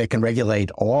and they can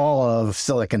regulate all of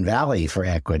Silicon Valley for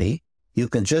equity, you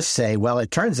can just say, well,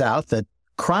 it turns out that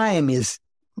crime is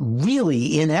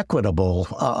really inequitable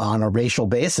on a racial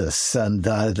basis. And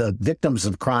the victims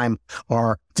of crime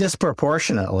are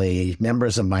disproportionately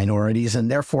members of minorities. And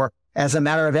therefore, as a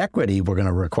matter of equity, we're going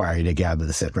to require you to gather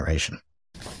this information.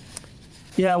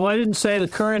 Yeah, well, I didn't say the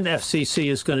current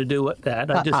FCC is going to do that.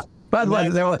 But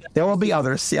there will be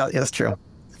others. Yeah, that's true.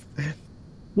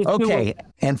 Okay.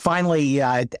 And finally,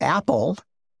 Apple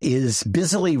is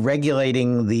busily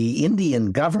regulating the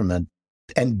Indian government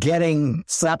and getting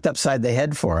slapped upside the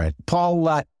head for it. Paul,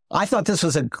 I thought this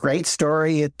was a great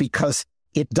story because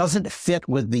it doesn't fit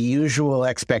with the usual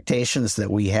expectations that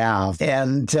we have.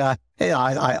 And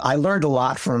I learned a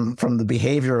lot from the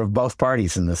behavior of both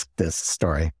parties in this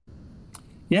story.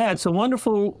 Yeah, it's a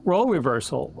wonderful role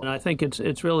reversal, and I think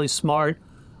it's really smart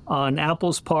on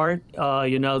Apple's part.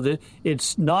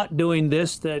 It's not doing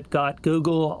this that got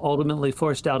Google ultimately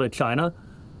forced out of China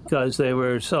because they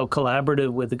were so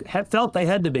collaborative felt they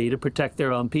had to be to protect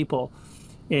their own people.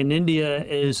 And India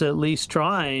is at least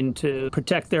trying to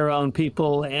protect their own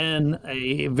people and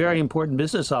a very important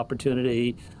business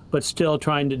opportunity, but still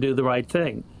trying to do the right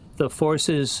thing. The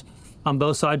forces on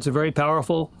both sides are very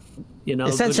powerful.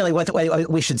 Essentially, what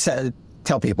we should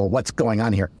tell people what's going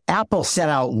on here. Apple sent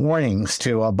out warnings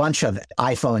to a bunch of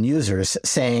iPhone users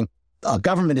saying a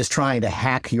government is trying to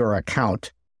hack your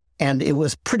account. And it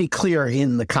was pretty clear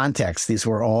in the context. These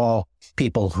were all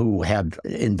people who had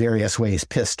in various ways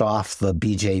pissed off the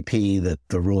BJP,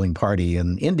 the ruling party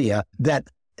in India, that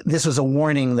this was a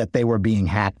warning that they were being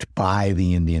hacked by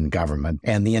the Indian government.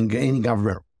 And the Indian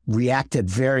government reacted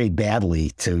very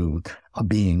badly to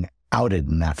being outed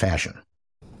in that fashion.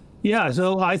 Yeah,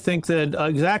 so I think that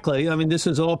exactly. I mean, this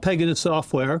is all Pegasus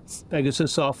software.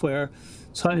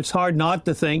 So it's hard not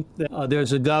to think that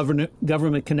there's a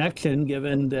government connection,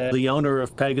 given that the owner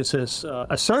of Pegasus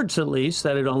asserts, at least,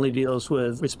 that it only deals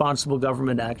with responsible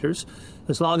government actors.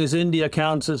 As long as India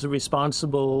counts as a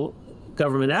responsible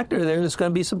government actor, there's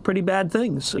going to be some pretty bad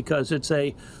things, because it's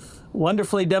a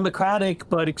wonderfully democratic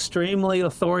but extremely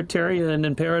authoritarian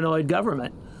and paranoid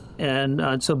government.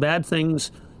 And so bad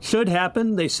things should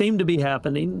happen. They seem to be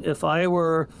happening. If I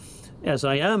were, as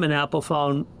I am, an Apple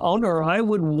phone owner, I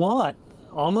would want,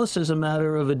 almost as a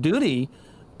matter of a duty,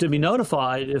 to be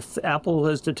notified if Apple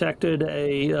has detected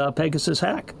a Pegasus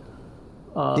hack.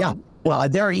 Yeah, well,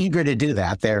 they're eager to do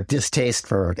that. Their distaste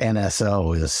for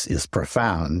NSO is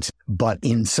profound, but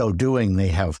in so doing, they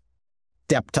have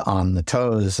stepped on the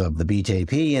toes of the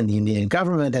BJP and the Indian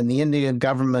government, and the Indian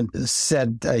government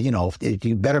said,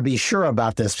 you better be sure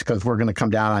about this because we're going to come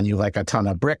down on you like a ton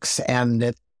of bricks.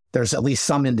 And there's at least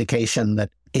some indication that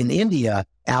in India,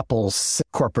 Apple's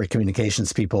corporate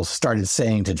communications people started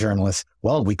saying to journalists,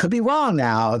 well, we could be wrong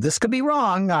now. This could be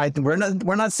wrong.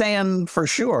 We're not saying for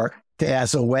sure,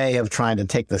 as a way of trying to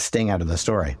take the sting out of the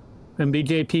story. And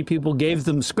BJP people gave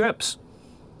them scripts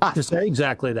to say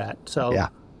exactly that. So, yeah.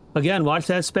 Again, watch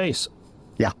that space.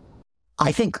 Yeah.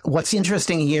 I think what's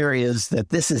interesting here is that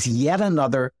this is yet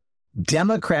another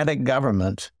democratic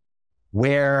government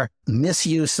where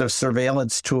misuse of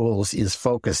surveillance tools is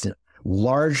focused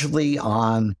largely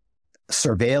on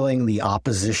surveilling the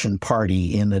opposition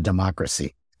party in a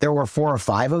democracy. There were 4 or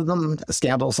 5 of them,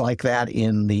 scandals like that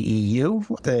in the EU.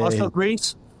 Also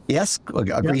Greece? Yes,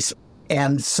 Greece.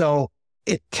 And so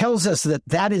it tells us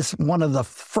that is one of the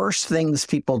first things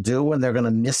people do when they're going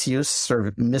to misuse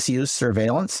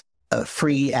surveillance.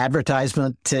 Free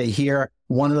advertisement to here.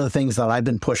 One of the things that I've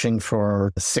been pushing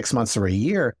for 6 months or a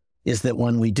year is that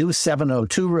when we do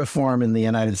 702 reform in the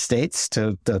United States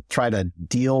to try to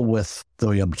deal with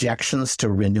the objections to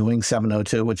renewing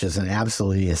 702, which is an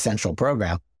absolutely essential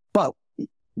program, but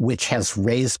which has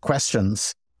raised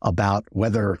questions about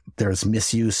whether there's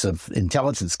misuse of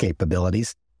intelligence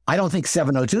capabilities. I don't think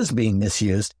 702 is being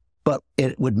misused, but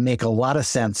it would make a lot of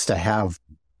sense to have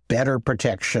better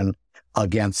protection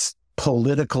against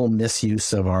political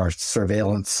misuse of our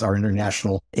surveillance, our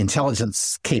international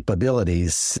intelligence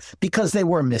capabilities, because they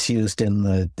were misused in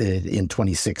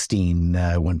 2016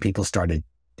 when people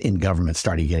in government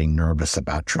started getting nervous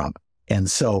about Trump. And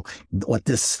so what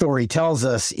this story tells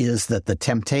us is that the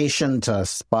temptation to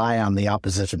spy on the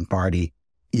opposition party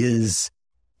is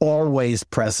always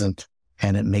present,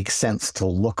 and it makes sense to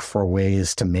look for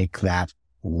ways to make that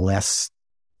less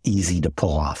easy to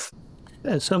pull off.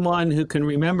 As someone who can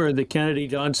remember the Kennedy,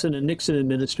 Johnson, and Nixon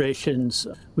administrations,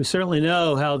 we certainly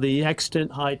know how the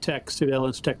extant high-tech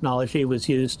surveillance technology was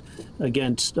used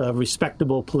against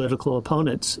respectable political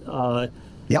opponents.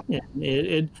 Yep.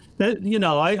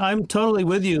 I'm totally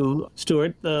with you,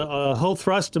 Stuart. The whole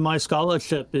thrust of my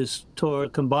scholarship is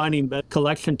toward combining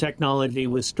collection technology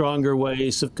with stronger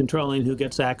ways of controlling who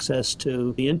gets access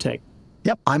to the intake.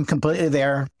 Yep, I'm completely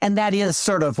there. And that is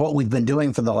sort of what we've been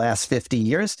doing for the last 50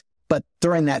 years. But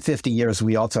during that 50 years,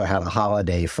 we also had a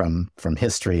holiday from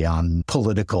history on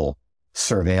political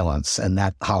surveillance, and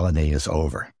that holiday is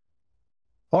over.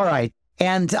 All right.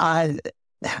 And I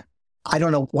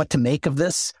don't know what to make of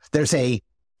this. There's a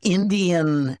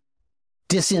Indian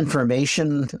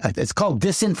disinformation. It's called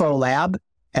Disinfo Lab.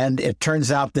 And it turns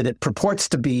out that it purports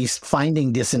to be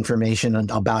finding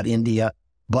disinformation about India,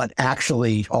 but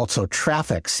actually also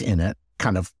traffics in it.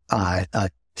 Kind of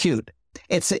cute.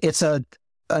 It's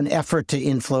an effort to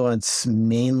influence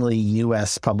mainly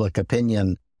U.S. public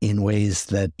opinion in ways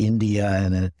that India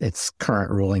and its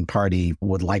current ruling party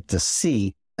would like to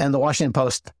see. And the Washington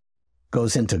Post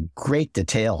goes into great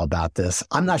detail about this.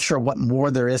 I'm not sure what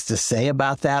more there is to say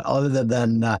about that other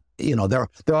than,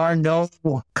 there are no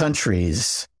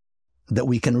countries that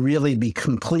we can really be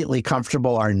completely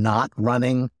comfortable are not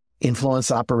running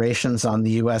influence operations on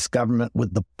the U.S. government,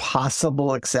 with the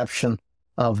possible exception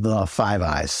of the Five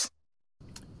Eyes.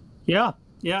 Yeah,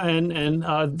 and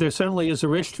there certainly is a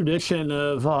rich tradition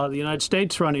of the United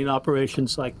States running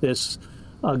operations like this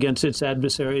against its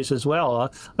adversaries as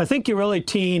well. I think you're really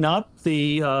teeing up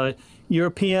the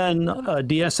European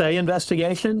DSA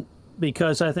investigation,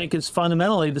 because I think it's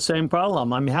fundamentally the same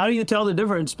problem. I mean, how do you tell the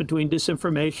difference between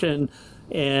disinformation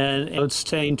and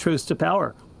saying truth to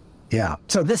power? Yeah.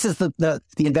 So this is the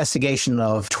investigation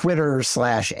of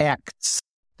Twitter/X.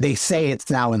 They say it's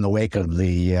now in the wake of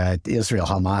the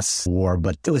Israel-Hamas war,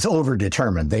 but it was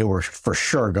overdetermined. They were for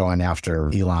sure going after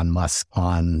Elon Musk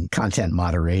on content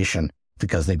moderation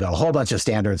because they built a whole bunch of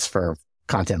standards for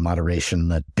content moderation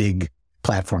that big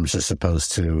platforms are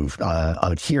supposed to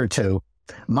adhere to.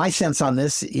 My sense on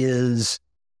this is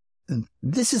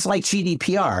like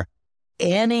GDPR.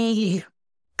 Any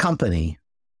company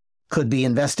could be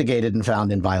investigated and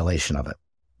found in violation of it,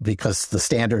 because the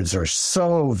standards are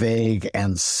so vague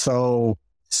and so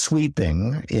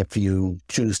sweeping if you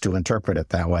choose to interpret it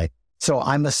that way. So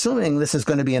I'm assuming this is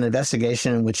going to be an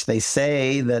investigation in which they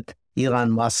say that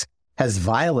Elon Musk has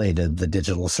violated the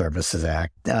Digital Services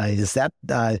Act. Is that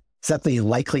the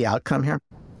likely outcome here?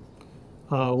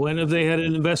 When have they had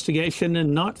an investigation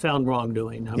and not found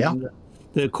wrongdoing? I mean,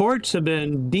 the courts have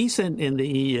been decent in the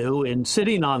EU in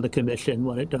sitting on the Commission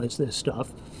when it does this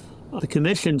stuff. The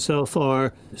Commission so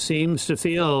far seems to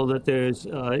feel that there's,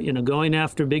 going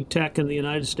after big tech in the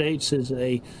United States is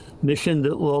a mission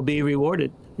that will be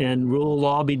rewarded, and rule of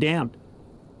law be damned.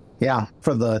 Yeah,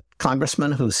 for the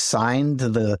congressman who signed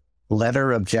the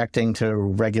letter objecting to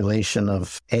regulation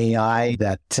of AI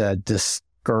that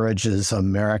discourages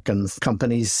American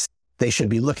companies, they should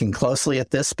be looking closely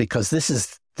at this, because this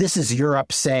is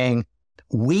Europe saying,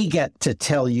 we get to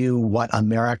tell you what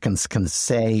Americans can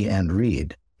say and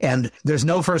read. And there's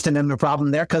no First Amendment problem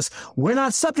there because we're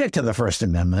not subject to the First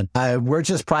Amendment. We're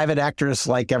just private actors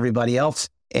like everybody else,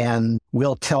 and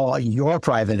we'll tell your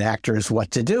private actors what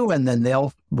to do, and then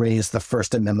they'll raise the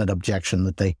First Amendment objection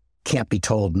that they can't be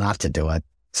told not to do it.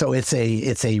 So it's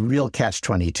a real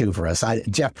catch-22 for us.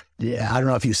 Jeff, I don't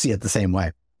know if you see it the same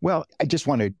way. Well, I just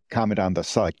want to comment on the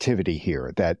selectivity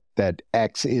here, that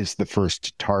X is the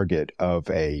first target of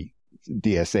a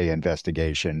DSA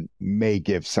investigation may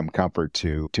give some comfort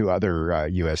to other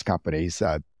U.S. companies.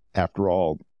 After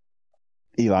all,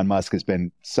 Elon Musk has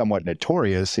been somewhat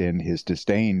notorious in his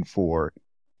disdain for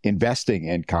investing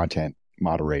in content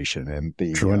moderation and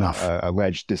the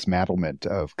alleged dismantlement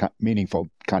of meaningful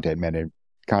content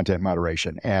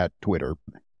moderation at Twitter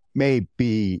may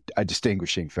be a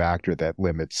distinguishing factor that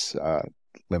limits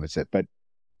it. But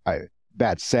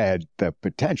that said, the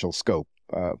potential scope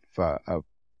of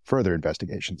further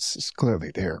investigations is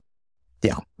clearly there.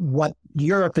 Yeah. What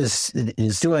Europe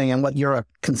is doing, and what Europe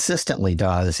consistently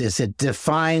does, is it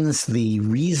defines the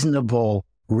reasonable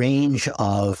range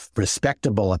of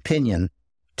respectable opinion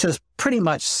to pretty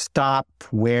much stop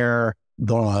where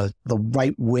the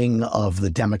right wing of the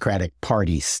Democratic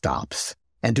Party stops,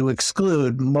 and to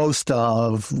exclude most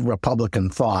of Republican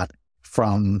thought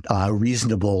from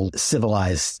reasonable,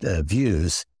 civilized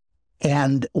views.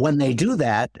 And when they do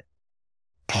that,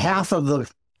 half of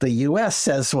the U.S.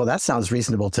 says, well, that sounds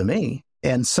reasonable to me.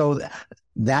 And so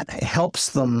that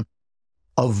helps them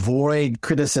avoid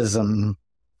criticism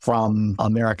from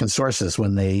American sources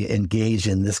when they engage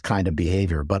in this kind of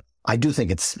behavior. But I do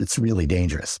think it's really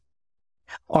dangerous.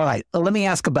 All right, let me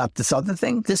ask about this other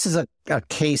thing. This is a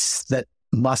case that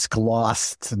Musk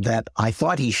lost that I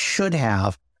thought he should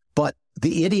have, but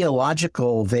the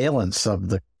ideological valence of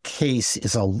the case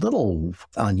is a little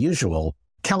unusual.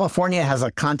 California has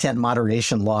a content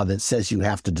moderation law that says you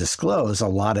have to disclose a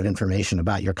lot of information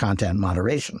about your content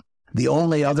moderation. The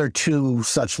only other two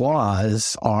such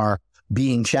laws are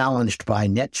being challenged by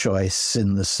NetChoice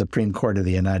in the Supreme Court of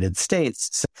the United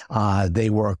States. They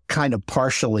were kind of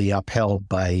partially upheld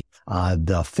by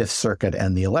the Fifth Circuit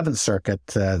and the 11th Circuit.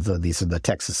 These are the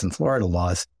Texas and Florida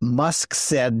laws. Musk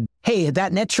said, hey,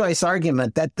 that NetChoice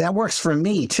argument, that works for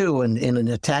me too in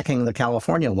attacking the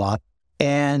California law.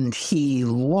 And he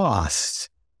lost.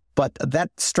 But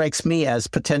that strikes me as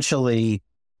potentially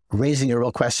raising a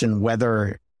real question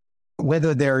whether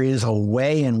there is a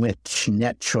way in which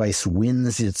NetChoice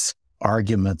wins its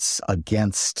arguments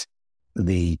against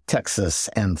the Texas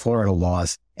and Florida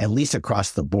laws, at least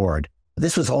across the board.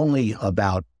 This was only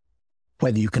about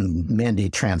whether you can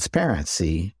mandate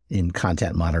transparency in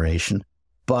content moderation.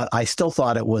 but I still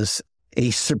thought it was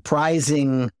a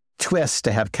surprising twist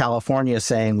to have California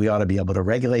saying we ought to be able to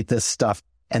regulate this stuff,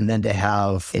 and then to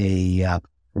have a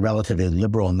relatively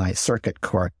liberal Ninth Circuit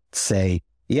court say,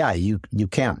 yeah, you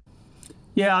can.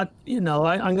 Yeah, I'm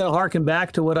going to harken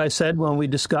back to what I said when we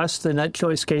discussed the net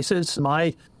choice cases.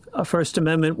 My First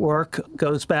Amendment work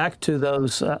goes back to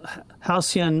those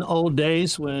halcyon old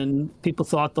days when people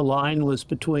thought the line was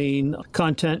between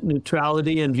content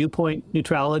neutrality and viewpoint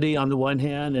neutrality on the one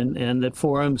hand, and that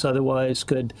forums otherwise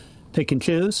could pick and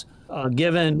choose.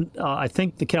 Given, I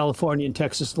think, the California and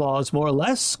Texas laws more or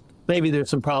less, maybe there's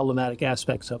some problematic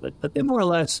aspects of it, but they more or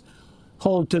less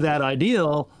hold to that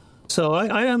ideal. So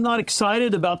I am not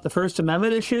excited about the First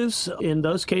Amendment issues in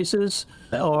those cases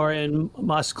or in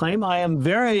Musk's claim. I am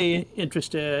very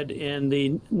interested in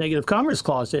the Negative Commerce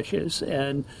Clause issues.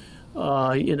 And,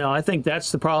 I think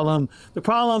that's the problem. The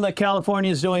problem that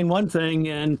California is doing one thing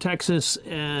and Texas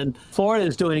and Florida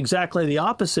is doing exactly the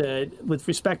opposite with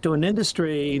respect to an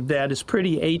industry that is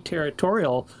pretty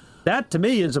aterritorial. That, to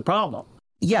me, is a problem.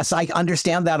 Yes, I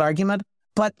understand that argument.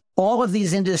 But all of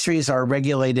these industries are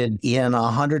regulated in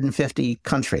 150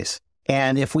 countries.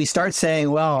 And if we start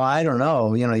saying, well, I don't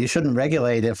know, you shouldn't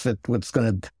regulate if it's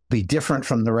going to be different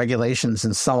from the regulations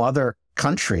in some other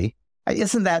country,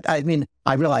 isn't that,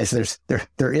 I realize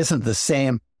there isn't the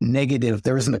same negative,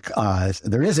 there is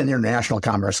an international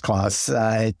commerce clause,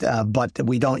 but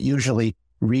we don't usually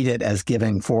read it as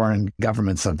giving foreign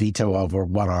governments a veto over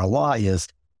what our law is.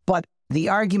 But the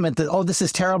argument that, this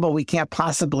is terrible, we can't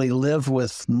possibly live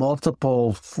with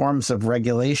multiple forms of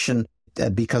regulation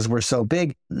because we're so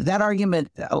big, that argument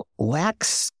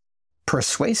lacks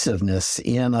persuasiveness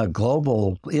in a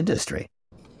global industry.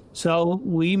 So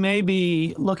we may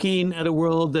be looking at a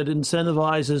world that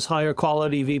incentivizes higher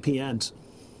quality VPNs.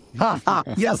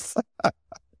 Yes.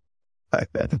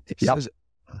 Yep.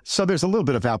 So there's a little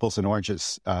bit of apples and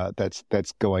oranges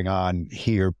that's going on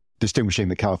here, distinguishing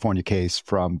the California case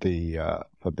from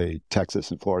the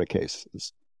Texas and Florida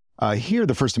cases. Here,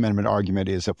 the First Amendment argument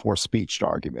is a forced speech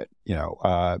argument.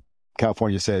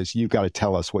 California says you've got to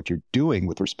tell us what you're doing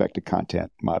with respect to content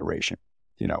moderation.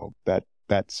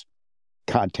 That's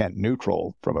content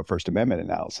neutral from a First Amendment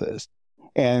analysis.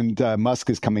 And Musk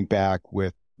is coming back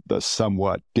with the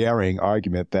somewhat daring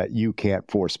argument that you can't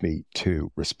force me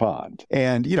to respond.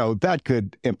 And, that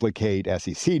could implicate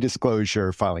SEC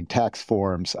disclosure, filing tax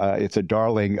forms. It's a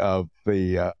darling of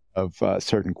the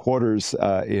certain quarters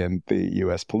in the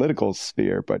U.S. political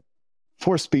sphere, but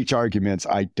forced speech arguments,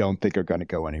 I don't think are going to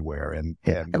go anywhere.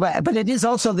 But it is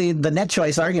also the net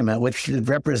choice argument, which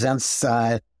represents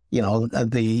the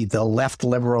left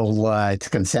liberal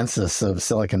consensus of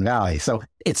Silicon Valley. So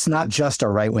it's not just a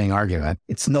right-wing argument.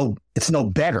 It's no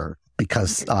better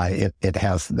because it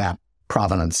has that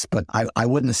provenance. But I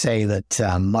wouldn't say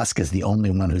that Musk is the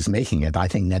only one who's making it. I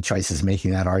think net choice is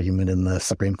making that argument in the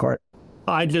Supreme Court.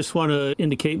 I just want to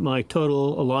indicate my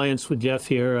total alliance with Jeff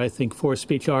here. I think forced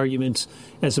speech arguments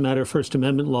as a matter of First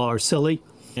Amendment law are silly.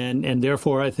 And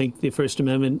therefore, I think the First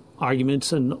Amendment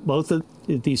arguments in both of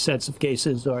these sets of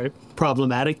cases are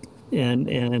problematic,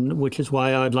 and which is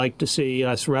why I'd like to see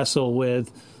us wrestle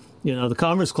with, the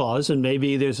Commerce Clause, and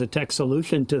maybe there's a tech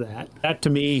solution to that. That, to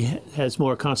me, has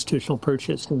more constitutional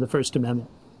purchase than the First Amendment.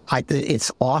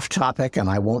 It's off topic, and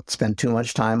I won't spend too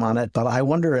much time on it, but I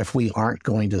wonder if we aren't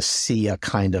going to see a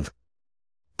kind of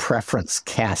preference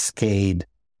cascade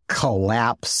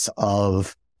collapse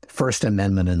of First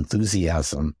Amendment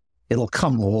enthusiasm. It'll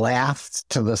come last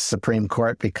to the Supreme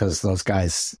Court because those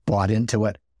guys bought into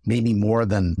it, maybe more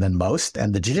than most,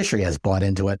 and the judiciary has bought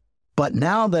into it. But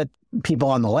now that people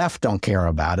on the left don't care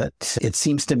about it, it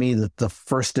seems to me that the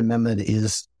First Amendment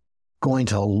is going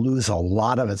to lose a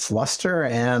lot of its luster,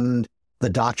 and the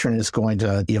doctrine is going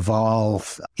to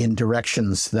evolve in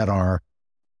directions that are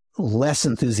less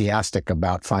enthusiastic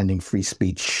about finding free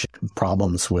speech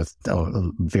problems with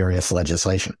various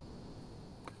legislation.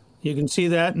 You can see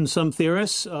that in some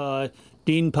theorists.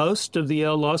 Dean Post of the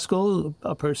Yale Law School,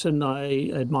 a person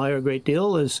I admire a great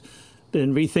deal, has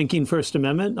been rethinking First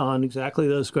Amendment on exactly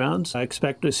those grounds. I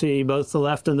expect to see both the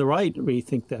left and the right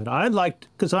rethink that.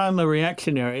 Because I'm a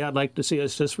reactionary, I'd like to see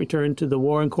us just return to the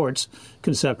Warren Court's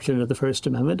conception of the First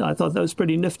Amendment. I thought that was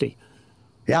pretty nifty.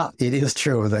 Yeah, it is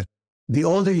true that the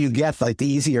older you get, the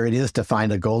easier it is to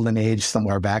find a golden age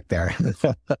somewhere back there.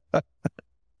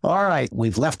 All right,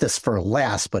 we've left this for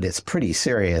last, but it's pretty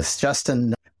serious.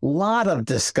 Justin, a lot of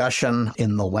discussion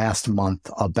in the last month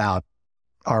about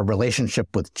our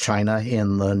relationship with China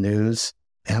in the news.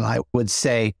 And I would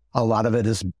say a lot of it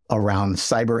is around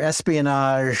cyber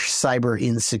espionage, cyber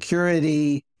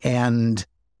insecurity, and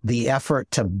the effort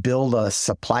to build a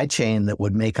supply chain that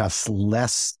would make us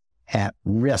less at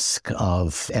risk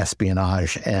of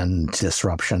espionage and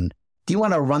disruption. Do you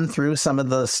want to run through some of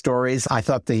the stories? I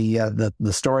thought the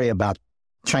story about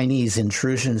Chinese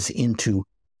intrusions into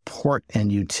port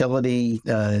and utility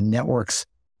networks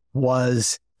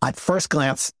was, at first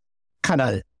glance, kind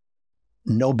of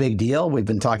no big deal. We've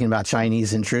been talking about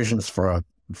Chinese intrusions for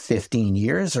 15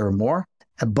 years or more.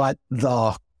 But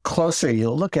the closer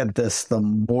you look at this, the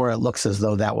more it looks as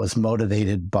though that was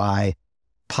motivated by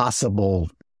possible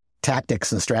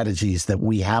tactics and strategies that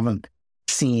we haven't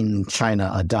seen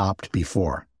China adopt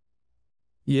before.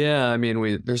 Yeah, I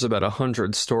mean, there's about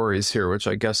 100 stories here, which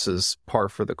I guess is par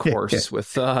for the course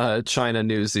with China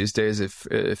news these days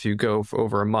if you go for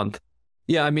over a month.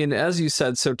 Yeah, I mean, as you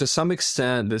said, so to some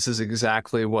extent, this is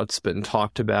exactly what's been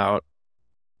talked about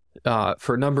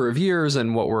for a number of years,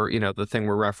 and what the thing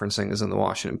we're referencing is in the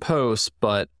Washington Post.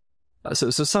 But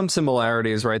so some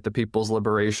similarities, right? The People's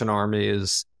Liberation Army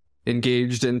is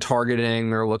engaged in targeting.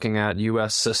 They're looking at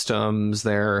U.S. systems.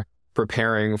 They're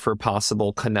preparing for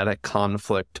possible kinetic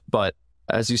conflict. But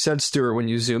as you said, Stuart, when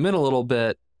you zoom in a little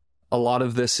bit, a lot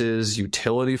of this is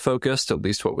utility focused, at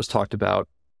least what was talked about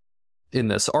in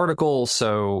this article.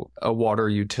 So a water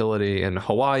utility in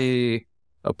Hawaii,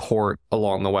 a port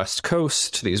along the West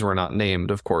Coast. These were not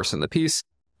named, of course, in the piece.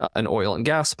 An oil and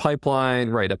gas pipeline,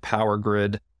 right? A power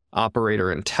grid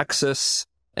operator in Texas.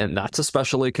 And that's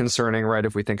especially concerning, right?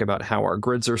 If we think about how our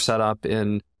grids are set up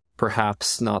in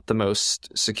perhaps not the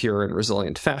most secure and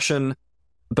resilient fashion.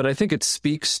 But I think it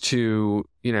speaks to,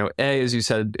 as you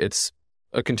said, it's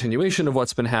a continuation of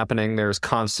what's been happening. There's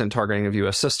constant targeting of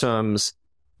U.S. systems.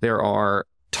 There are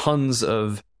tons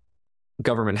of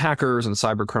government hackers and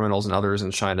cyber criminals and others in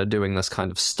China doing this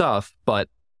kind of stuff. But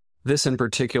this in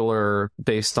particular,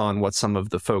 based on what some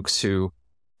of the folks who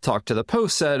talked to the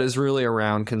Post said, is really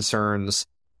around concerns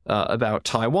about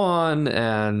Taiwan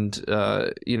and,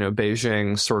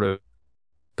 Beijing sort of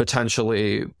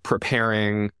potentially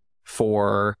preparing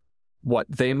for what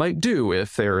they might do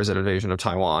if there is an invasion of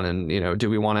Taiwan. And, do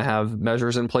we want to have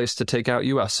measures in place to take out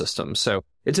U.S. systems? So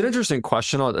it's an interesting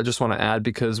question. I just want to add,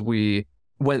 because we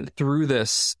went through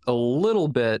this a little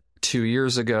bit 2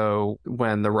 years ago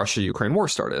when the Russia-Ukraine war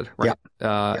started, right?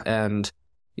 Yeah. And,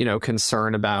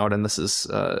 concern about, and this is,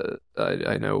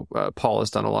 I know Paul has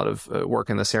done a lot of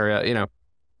work in this area,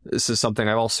 this is something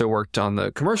I've also worked on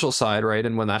the commercial side, right?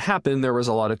 And when that happened, there was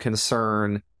a lot of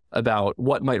concern about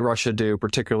what might Russia do,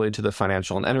 particularly to the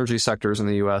financial and energy sectors in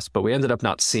the U.S., but we ended up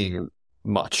not seeing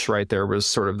much, right? There was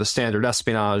sort of the standard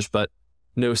espionage, but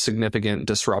no significant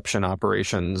disruption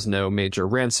operations, no major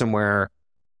ransomware.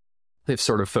 They've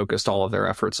sort of focused all of their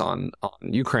efforts on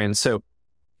Ukraine. So,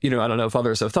 I don't know if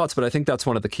others have thoughts, but I think that's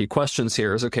one of the key questions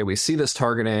here is, okay, we see this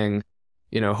targeting,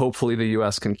 hopefully the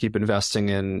U.S. can keep investing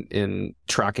in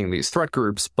tracking these threat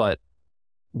groups, but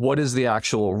what is the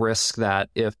actual risk that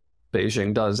if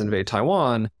Beijing does invade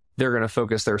Taiwan, they're going to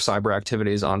focus their cyber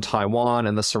activities on Taiwan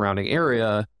and the surrounding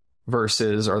area,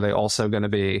 versus are they also going to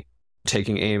be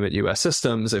taking aim at U.S.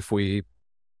 systems if we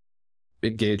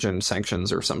engage in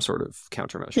sanctions or some sort of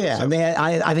countermeasure? Yeah, so, I mean,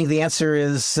 I think the answer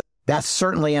is that's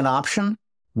certainly an option.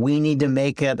 We need to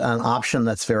make it an option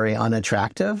that's very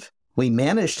unattractive. We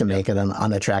managed to make it an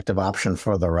unattractive option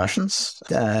for the Russians,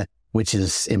 which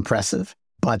is impressive.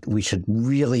 But we should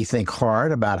really think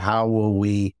hard about how will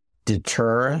we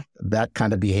deter that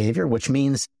kind of behavior, which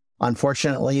means,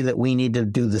 unfortunately, that we need to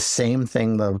do the same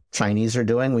thing the Chinese are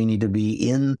doing. We need to be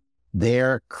in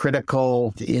their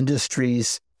critical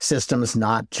industries systems,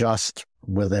 not just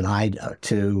with an eye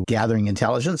to gathering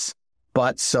intelligence,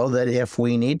 but so that if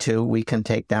we need to, we can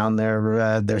take down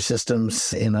their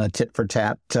systems in a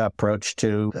tit-for-tat approach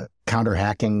to counter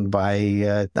hacking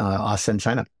by us and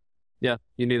China. Yeah,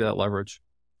 you need that leverage.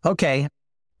 Okay.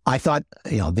 I thought,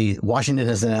 the Washington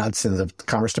has announced, and the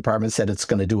Commerce Department said it's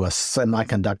going to do a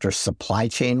semiconductor supply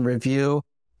chain review.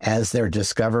 As they're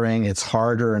discovering it's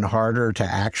harder and harder to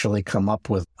actually come up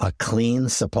with a clean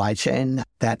supply chain.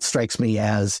 That strikes me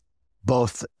as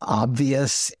both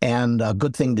obvious and a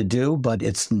good thing to do, but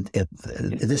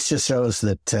this just shows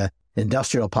that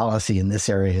industrial policy in this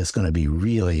area is going to be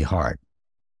really hard.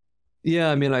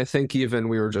 Yeah, I mean, I think even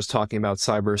we were just talking about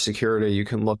cybersecurity, you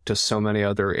can look to so many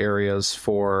other areas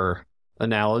for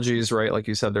analogies, right? Like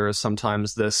you said, there is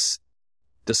sometimes this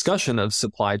discussion of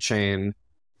supply chain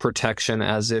protection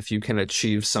as if you can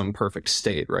achieve some perfect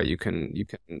state, right? You can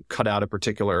cut out a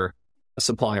particular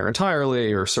supplier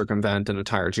entirely or circumvent an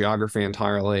entire geography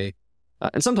entirely.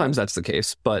 And sometimes that's the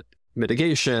case, but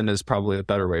mitigation is probably a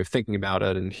better way of thinking about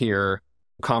it. And here,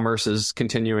 commerce is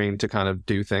continuing to kind of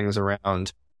do things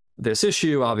around this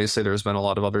issue. Obviously, there's been a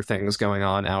lot of other things going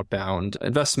on, outbound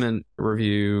investment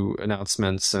review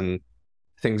announcements and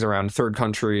things around third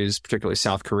countries, particularly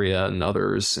South Korea and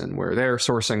others, and where they're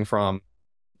sourcing from.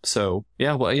 So,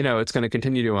 yeah, well, it's going to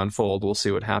continue to unfold. We'll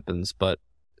see what happens, but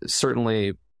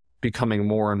certainly becoming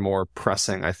more and more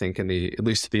pressing, I think, at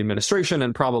least to the administration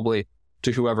and probably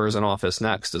to whoever is in office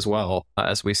next as well,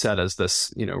 as we said, as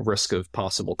this, risk of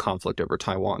possible conflict over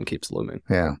Taiwan keeps looming.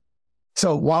 Yeah.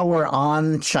 So while we're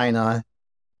on China,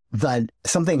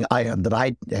 something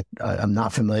I'm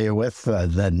not familiar with,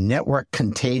 the Network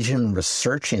Contagion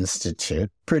Research Institute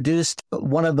produced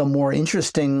one of the more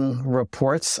interesting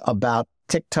reports about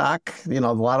TikTok. A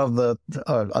lot of the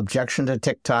objection to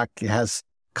TikTok has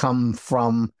come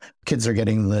from kids are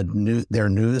getting their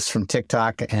news from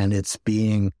TikTok, and it's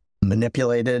being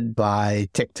manipulated by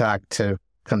TikTok to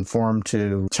conform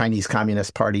to Chinese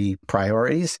Communist Party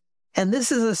priorities. And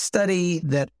this is a study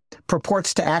that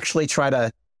purports to actually try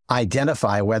to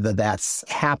identify whether that's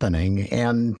happening.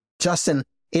 And Justin,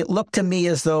 it looked to me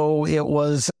as though it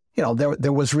was,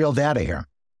 there was real data here.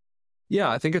 Yeah,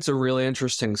 I think it's a really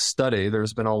interesting study.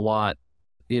 There's been a lot,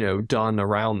 done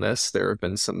around this. There have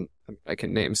been some, I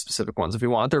can name specific ones if you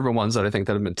want. There have been ones that I think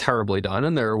that have been terribly done,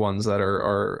 and there are ones that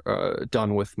are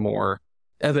done with more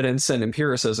evidence and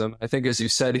empiricism. I think, as you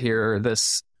said here,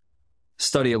 this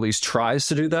study at least tries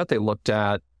to do that. They looked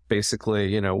at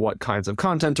basically, what kinds of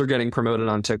content are getting promoted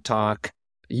on TikTok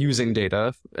using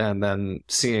data, and then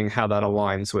seeing how that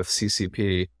aligns with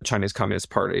CCP, Chinese Communist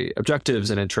Party objectives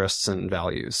and interests and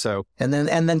values. So, and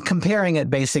then comparing it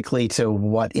basically to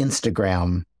what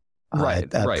Instagram right.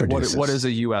 produces. What is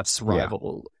a U.S.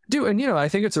 rival do? And I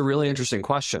think it's a really interesting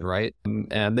question, right?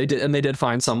 And they did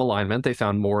find some alignment. They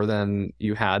found more than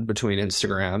you had between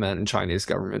Instagram and Chinese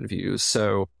government views.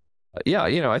 So, yeah,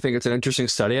 I think it's an interesting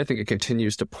study. I think it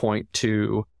continues to point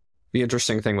to the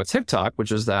interesting thing with TikTok,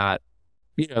 which is that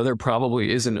there probably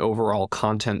is an overall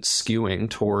content skewing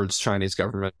towards Chinese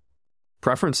government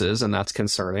preferences, and that's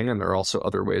concerning. And there are also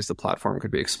other ways the platform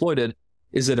could be exploited.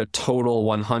 Is it a total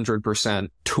 100%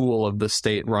 tool of the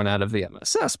state run out of the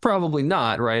MSS? Probably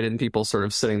not, right? And people sort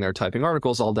of sitting there typing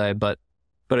articles all day. But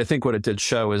I think what it did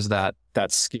show is that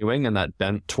skewing and that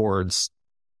bent towards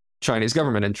Chinese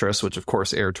government interests, which of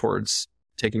course err towards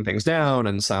taking things down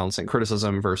and silencing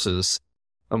criticism versus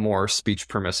a more speech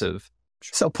permissive.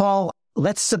 So, Paul,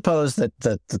 let's suppose that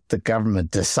the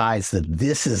government decides that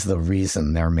this is the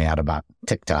reason they're mad about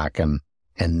TikTok and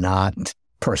not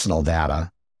personal data.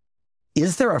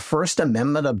 Is there a First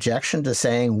Amendment objection to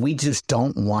saying we just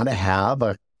don't want to have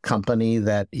a company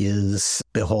that is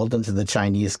beholden to the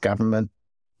Chinese government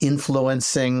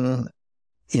influencing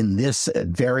in this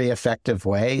very effective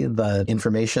way the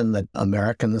information that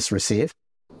Americans receive?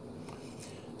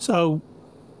 So,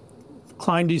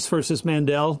 Kleindienst versus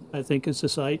Mandel, I think, is the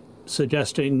site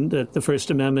suggesting that the First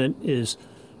Amendment is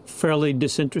fairly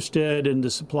disinterested in the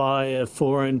supply of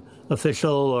foreign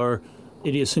official or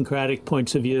idiosyncratic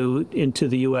points of view into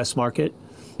the U.S. market,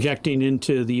 injecting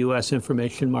into the U.S.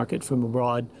 information market from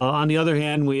abroad. On the other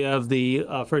hand, we have the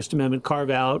First Amendment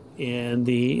carve-out in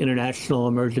the International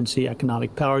Emergency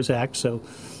Economic Powers Act, so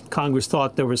Congress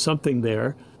thought there was something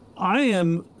there. I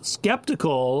am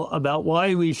skeptical about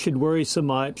why we should worry so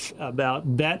much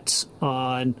about bets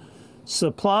on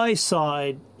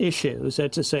supply-side issues,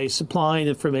 that's to say, supplying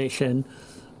information.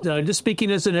 Just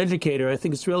speaking as an educator, I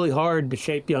think it's really hard to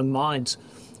shape young minds.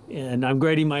 And I'm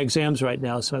grading my exams right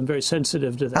now, so I'm very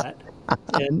sensitive to that.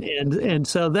 and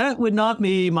so that would not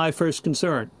be my first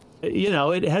concern.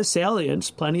 It has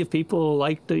salience. Plenty of people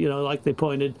like they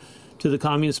pointed to the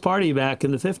Communist Party back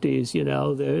in the 50s,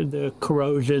 the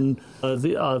corrosion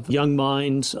of young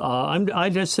minds. I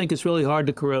just think it's really hard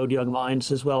to corrode young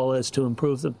minds as well as to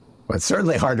improve them. Well, it's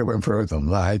certainly hard to improve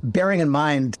them. Bearing in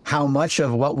mind how much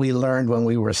of what we learned when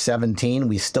we were 17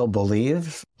 we still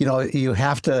believe, you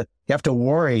have to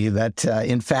worry that,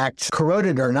 in fact,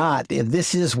 corroded or not, if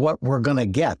this is what we're going to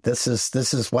get. This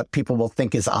is what people will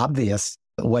think is obvious,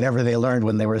 whatever they learned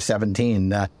when they were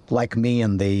 17, like me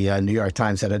in the New York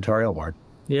Times editorial board.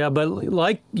 Yeah, but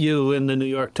like you in the New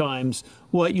York Times,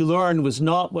 what you learned was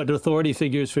not what authority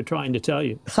figures were trying to tell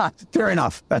you. Fair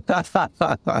enough.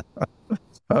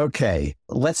 Okay,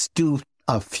 let's do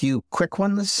a few quick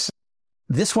ones.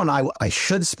 This one, I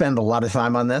should spend a lot of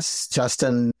time on this,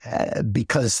 Justin,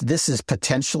 because this is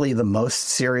potentially the most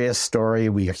serious story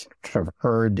we have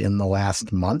heard in the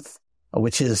last month,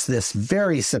 which is this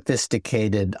very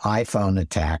sophisticated iPhone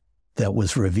attack that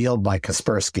was revealed by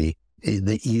Kaspersky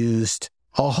that used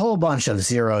a whole bunch of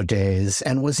 0 days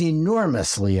and was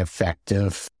enormously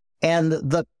effective. And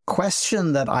the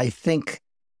question that I think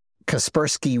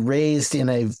Kaspersky raised in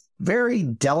a very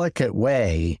delicate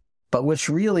way, but which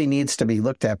really needs to be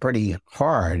looked at pretty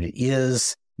hard,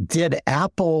 is did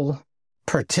Apple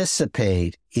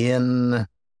participate in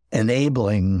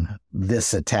enabling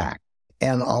this attack?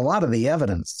 And a lot of the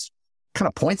evidence kind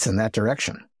of points in that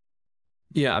direction.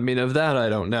 Yeah, I mean, of that, I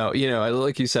don't know.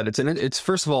 Like you said, it's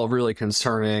first of all really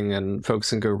concerning, and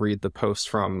folks can go read the post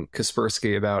from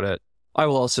Kaspersky about it. I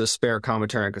will also spare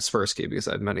commentary on Kaspersky because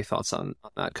I have many thoughts on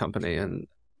that company and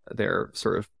their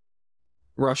sort of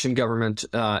Russian government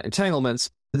entanglements.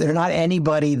 They're not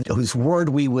anybody whose word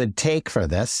we would take for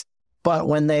this, but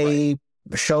when they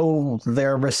show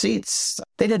their receipts,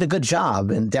 they did a good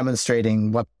job in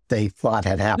demonstrating what they thought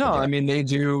had happened. No, I mean, they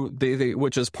do, they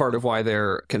which is part of why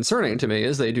they're concerning to me,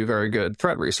 is they do very good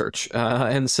threat research.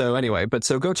 And so anyway,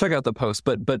 so go check out the post.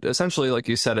 But essentially, like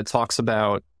you said, it talks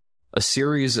about a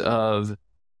series of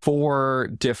 4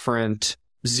 different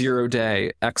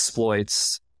zero-day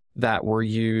exploits that were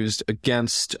used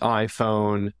against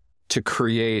iPhone to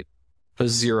create a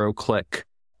zero-click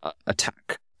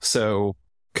attack. So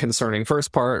concerning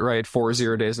first part, right, 4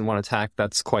 0 days in one attack,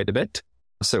 that's quite a bit.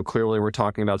 So clearly we're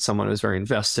talking about someone who's very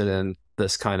invested in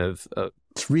this kind of...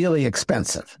 it's really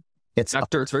expensive. It's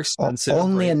very expensive.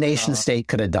 Only a nation state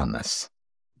could have done this.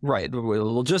 Right.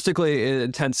 Logistically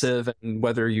intensive, and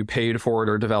whether you paid for it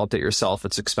or developed it yourself,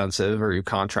 it's expensive, or you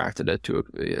contracted it to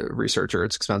a researcher,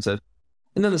 it's expensive.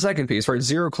 And then the second piece, right,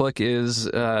 zero-click is,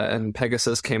 and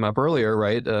Pegasus came up earlier,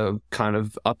 right, kind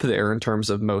of up there in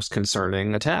terms of most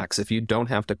concerning attacks. If you don't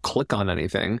have to click on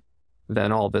anything,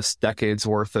 then all this decades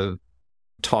worth of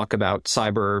talk about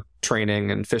cyber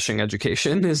training and phishing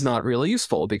education is not really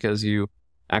useful, because you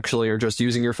actually are just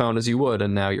using your phone as you would,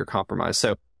 and now you're compromised.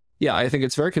 So yeah, I think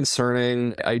it's very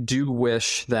concerning. I do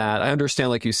wish that, I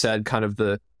understand, like you said, kind of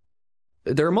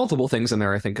there are multiple things in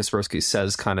there, I think Kaspersky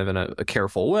says kind of in a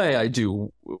careful way. I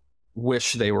do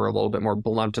wish they were a little bit more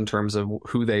blunt in terms of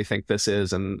who they think this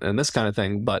is and this kind of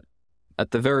thing, but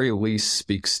at the very least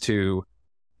speaks to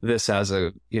this as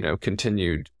a,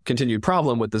 continued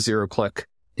problem with the zero-click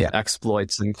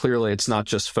exploits. And clearly it's not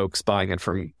just folks buying it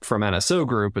from NSO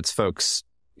Group, it's folks,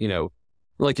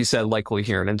 like you said, likely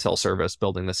here in Intel service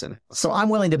building this in. So I'm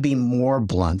willing to be more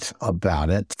blunt about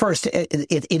it. First,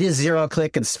 it is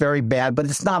zero-click. It's very bad, but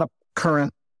it's not a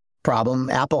current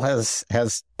problem. Apple has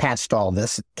patched all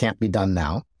this. It can't be done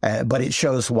now, but it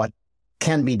shows what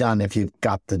can be done if you've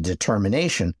got the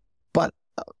determination. But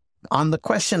on the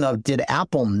question of did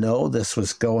Apple know this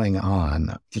was going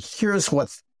on, here's what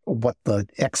the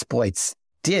exploits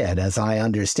did, as I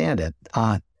understand it.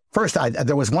 First,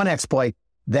 there was one exploit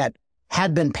that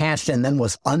had been patched and then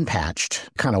was unpatched.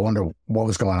 Kind of wonder what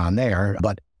was going on there,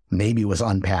 but maybe was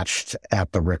unpatched at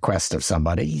the request of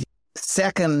somebody.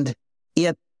 Second,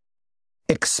 it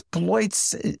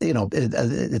exploits,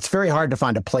 it's very hard to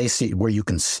find a place where you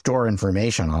can store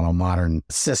information on a modern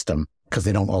system because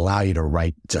they don't allow you to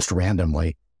write just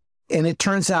randomly. And it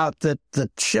turns out that the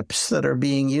chips that are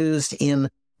being used in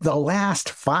the last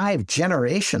 5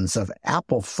 generations of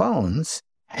Apple phones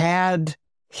had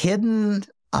hidden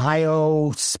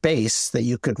I/O space that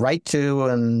you could write to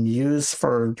and use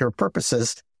for your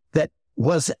purposes that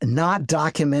was not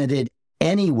documented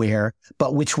anywhere,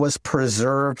 but which was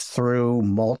preserved through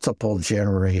multiple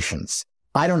generations.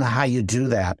 I don't know how you do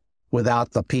that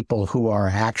without the people who are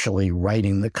actually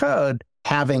writing the code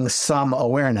having some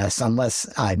awareness, unless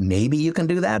maybe you can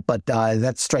do that, but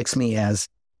that strikes me as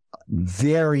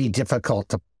very difficult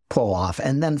to pull off.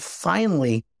 And then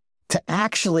finally, to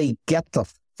actually get the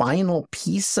final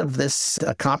piece of this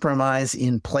compromise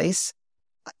in place,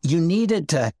 you needed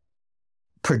to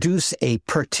produce a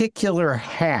particular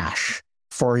hash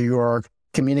for your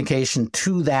communication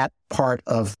to that part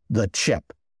of the chip.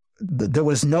 There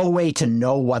was no way to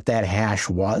know what that hash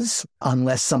was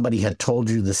unless somebody had told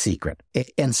you the secret.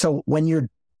 And so when you're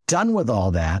done with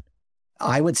all that,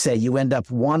 I would say you end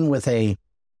up, one, with an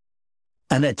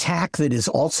attack that is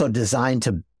also designed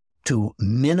to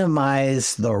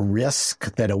minimize the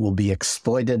risk that it will be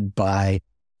exploited by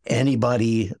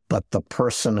anybody but the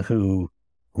person who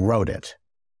wrote it.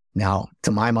 Now,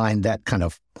 to my mind, that kind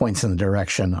of points in the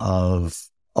direction of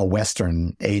a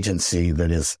Western agency that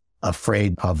is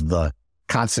afraid of the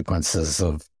consequences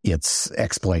of its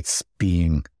exploits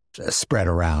being spread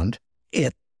around.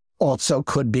 It also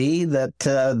could be that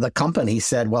the company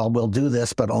said, well, we'll do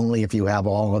this, but only if you have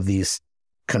all of these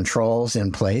controls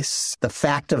in place. The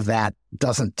fact of that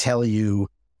doesn't tell you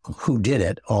who did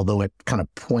it, although it kind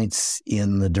of points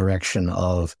in the direction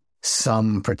of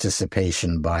some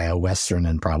participation by a Western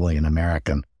and probably an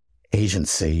American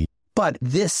agency. But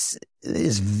this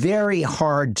is very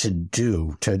hard to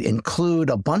do, to include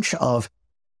a bunch of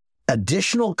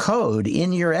additional code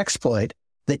in your exploit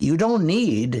that you don't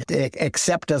need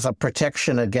except as a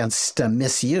protection against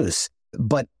misuse.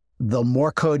 But the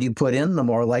more code you put in, the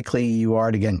more likely you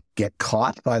are to get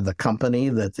caught by the company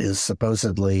that is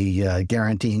supposedly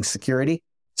guaranteeing security.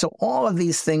 So all of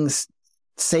these things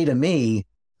say to me,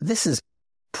 this is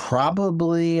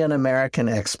probably an American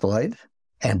exploit.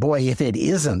 And boy, if it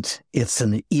isn't, it's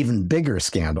an even bigger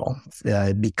scandal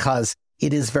because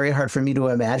it is very hard for me to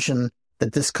imagine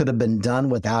that this could have been done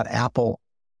without Apple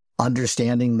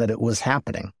understanding that it was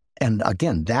happening. And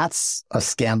again, that's a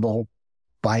scandal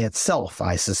by itself,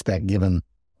 I suspect, given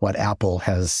what Apple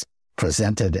has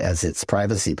presented as its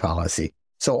privacy policy.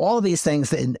 So all of these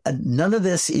things, none of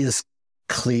this is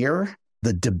clear.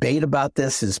 The debate about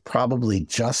this is probably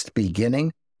just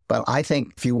beginning. But I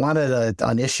think if you wanted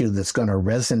an issue that's going to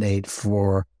resonate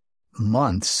for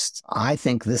months, I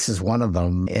think this is one of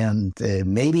them. And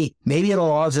maybe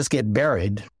it'll all just get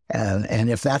buried. And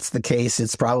if that's the case,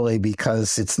 it's probably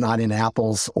because it's not in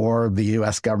Apple's or the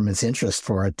U.S. government's interest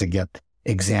for it to get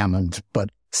examined. But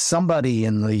somebody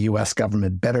in the U.S.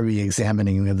 government better be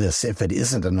examining this if it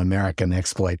isn't an American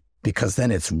exploit, because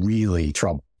then it's really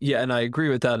trouble. Yeah, and I agree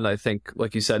with that. And I think,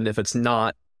 like you said, if it's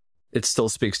not, it still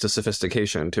speaks to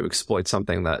sophistication to exploit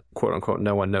something that, quote unquote,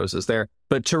 no one knows is there.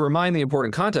 But to remind the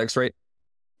important context, right,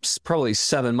 probably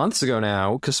 7 months ago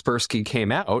now, Kaspersky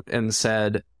came out and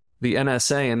said the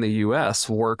NSA in the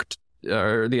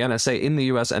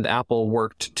U.S. and Apple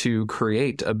worked to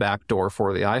create a backdoor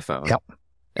for the iPhone. Yep.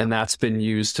 And that's been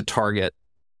used to target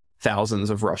thousands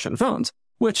of Russian phones,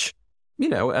 which, you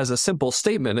know, as a simple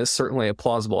statement is certainly a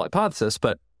plausible hypothesis,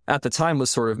 but at the time was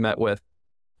sort of met with,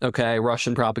 okay,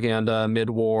 Russian propaganda,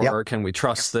 mid-war, yep. Can we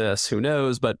trust this? Who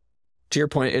knows? But to your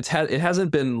point, it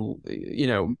hasn't been, you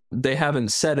know, they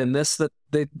haven't said in this that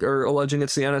they are alleging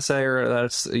it's the NSA or that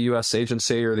it's a U.S.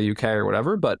 agency or the UK or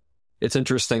whatever, but it's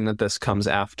interesting that this comes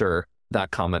after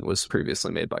that comment was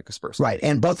previously made by Kaspersky. Right,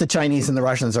 and both the Chinese and the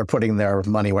Russians are putting their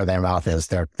money where their mouth is.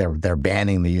 They're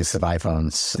banning the use of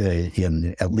iPhones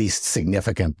in at least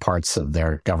significant parts of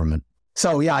their government.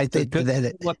 So yeah, I think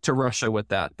good luck to Russia with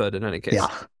that. But in any case, yeah.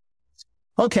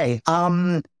 Okay.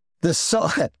 The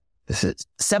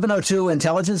 702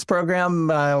 intelligence program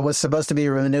was supposed to be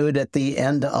renewed at the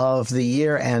end of the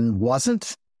year and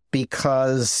wasn't,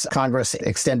 because Congress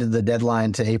extended the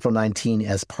deadline to April 19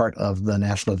 as part of the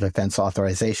National Defense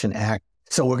Authorization Act.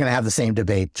 So we're going to have the same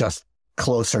debate just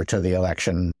closer to the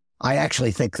election. I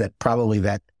actually think that probably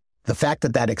that the fact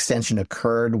that extension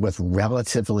occurred with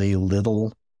relatively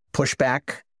little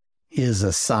pushback is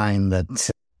a sign that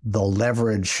the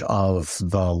leverage of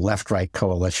the left-right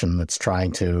coalition that's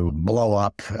trying to blow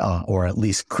up or at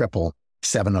least cripple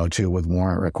 702 with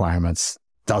warrant requirements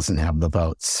doesn't have the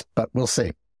votes. But we'll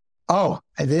see. Oh,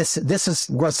 this is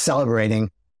worth celebrating.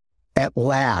 At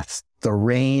last, the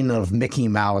reign of Mickey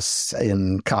Mouse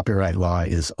in copyright law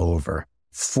is over.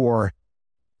 For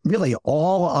really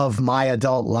all of my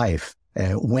adult life,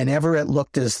 whenever it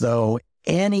looked as though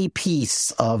any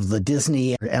piece of the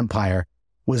Disney empire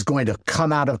was going to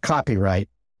come out of copyright,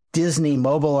 Disney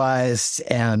mobilized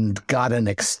and got an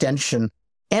extension,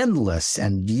 endless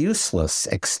and useless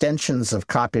extensions of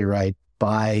copyright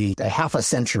by a half a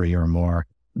century or more.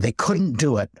 They couldn't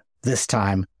do it this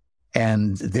time.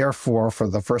 And therefore, for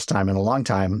the first time in a long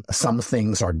time, some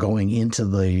things are going into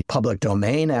the public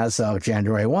domain as of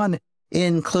January 1,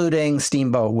 including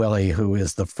Steamboat Willie, who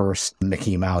is the first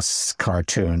Mickey Mouse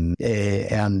cartoon.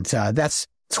 And it's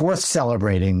worth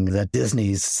celebrating that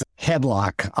Disney's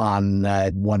headlock on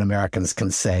what Americans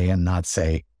can say and not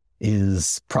say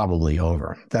is probably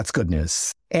over. That's good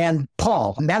news. And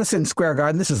Paul, Madison Square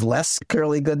Garden, this is less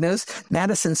purely good news.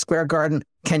 Madison Square Garden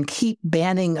can keep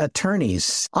banning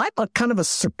attorneys. I'm kind of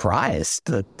surprised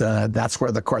that that's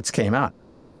where the courts came out.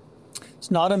 It's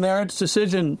not a merits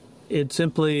decision. It's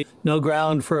simply no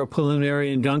ground for a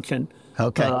preliminary injunction.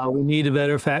 Okay. We need a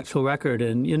better factual record.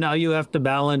 And, you have to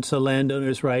balance a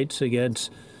landowner's rights against,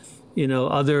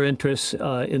 other interests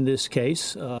in this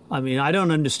case. I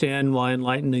don't understand why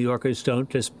enlightened New Yorkers don't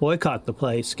just boycott the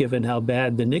place, given how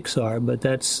bad the Knicks are, but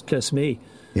that's just me.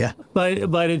 Yeah.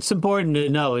 But it's important to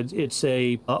know it's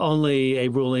only a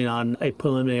ruling on a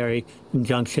preliminary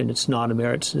injunction. It's not a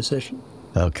merits decision.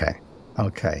 Okay.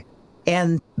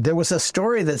 And there was a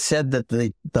story that said that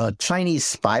the Chinese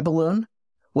spy balloon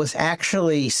was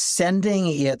actually sending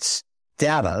its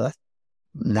data,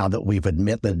 now that we've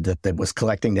admitted that it was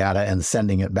collecting data and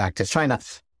sending it back to China,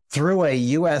 through a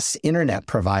U.S. internet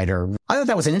provider. I thought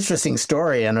that was an interesting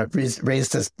story, and it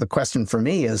raised the question for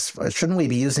me is, shouldn't we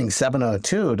be using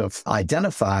 702 to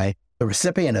identify the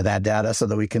recipient of that data so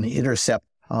that we can intercept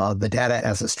the data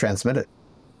as it's transmitted?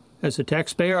 As a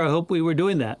taxpayer, I hope we were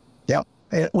doing that. Yep.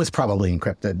 It was probably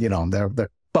encrypted,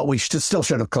 but we still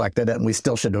should have collected it, and we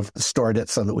still should have stored it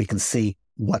so that we can see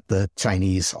what the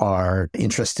Chinese are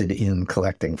interested in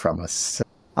collecting from us.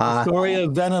 The story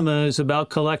of Venema is about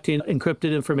collecting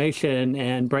encrypted information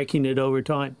and breaking it over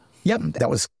time. Yep, that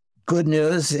was good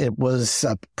news. It was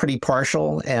pretty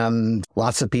partial, and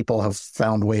lots of people have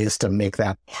found ways to make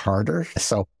that harder.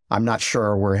 So I'm not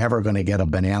sure we're ever going to get a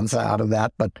bonanza out of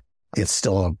that, but it's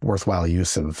still a worthwhile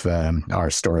use of our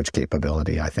storage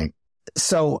capability, I think.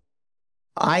 So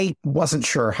I wasn't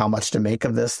sure how much to make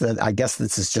of this. That I guess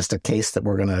this is just a case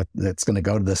that's going to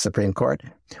go to the Supreme Court.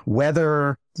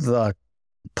 Whether the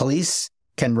police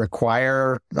can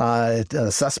require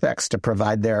suspects to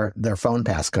provide their phone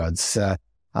passcodes.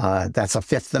 That's a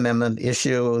Fifth Amendment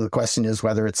issue. The question is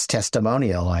whether it's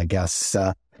testimonial, I guess,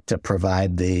 to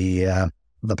provide the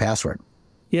password.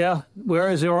 Yeah. Where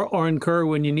is Oren Kerr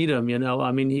when you need him?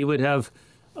 He would have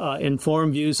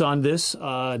informed views on this.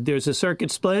 There's a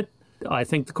circuit split. I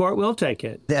think the court will take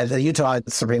it. The Utah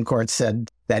Supreme Court said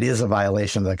that is a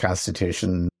violation of the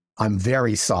Constitution. I'm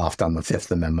very soft on the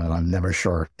Fifth Amendment. I'm never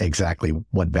sure exactly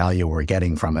what value we're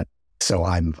getting from it. So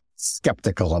I'm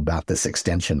skeptical about this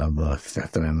extension of the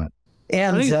Fifth Amendment.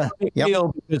 And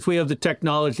if we have the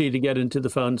technology to get into the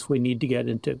phones we need to get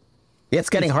into. It's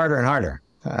getting harder and harder.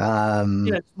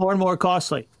 It's more and more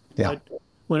costly. Yeah. But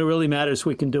when it really matters,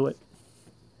 we can do it.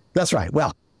 That's right.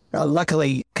 Well,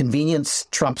 luckily, convenience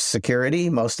trumps security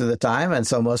most of the time. And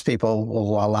so most people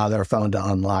will allow their phone to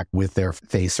unlock with their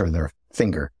face or their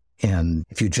finger. And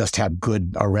if you just have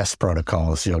good arrest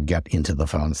protocols, you'll get into the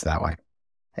phones that way.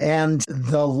 And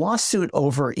the lawsuit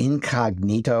over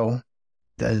incognito,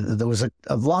 there was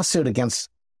a lawsuit against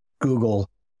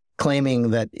Google claiming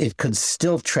that it could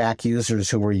still track users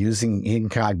who were using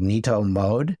incognito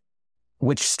mode,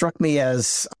 which struck me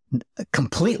as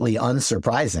completely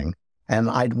unsurprising. And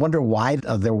I wonder why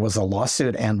there was a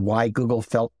lawsuit and why Google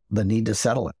felt the need to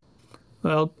settle it.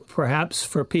 Well, perhaps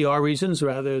for PR reasons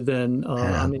rather than,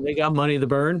 they got money to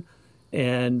burn.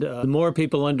 And the more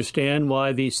people understand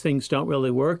why these things don't really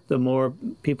work, the more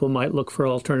people might look for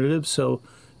alternatives. So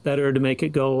better to make it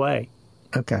go away.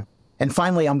 Okay. And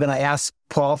finally, I'm going to ask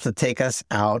Paul to take us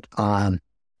out on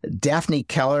Daphne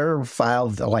Keller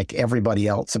filed, like everybody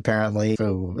else apparently,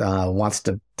 who wants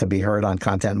to be heard on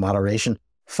content moderation,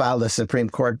 filed a Supreme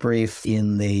Court brief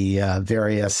in the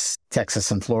various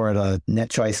Texas and Florida net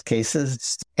choice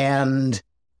cases. And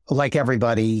like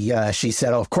everybody, she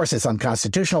said, of course it's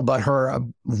unconstitutional, but her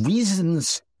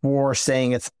reasons for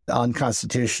saying it's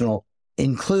unconstitutional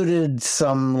included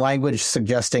some language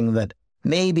suggesting that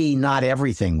maybe not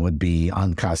everything would be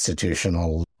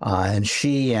unconstitutional. And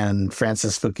she and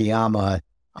Francis Fukuyama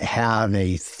have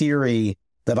a theory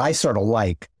that I sort of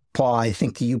like. Paul, I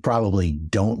think you probably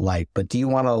don't like, but do you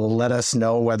want to let us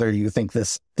know whether you think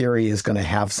this theory is going to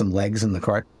have some legs in the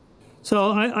court?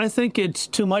 So I think it's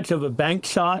too much of a bank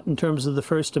shot in terms of the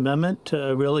First Amendment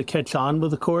to really catch on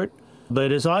with the court.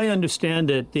 But as I understand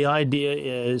it, the idea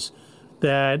is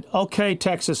that, okay,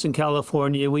 Texas and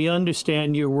California, we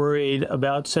understand you're worried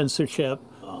about censorship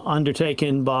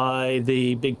undertaken by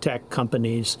the big tech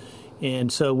companies.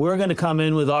 And so we're going to come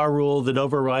in with our rule that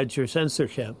overrides your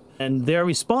censorship. And their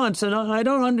response, and I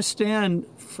don't understand,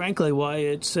 frankly, why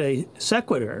it's a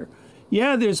sequitur.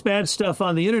 Yeah, there's bad stuff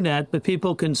on the internet, but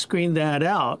people can screen that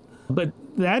out. But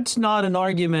that's not an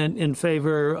argument in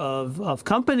favor of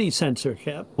company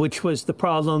censorship, which was the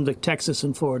problem that Texas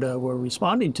and Florida were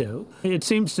responding to. It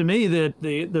seems to me that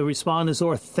the response is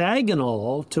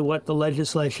orthogonal to what the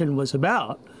legislation was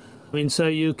about. So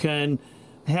you can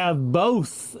have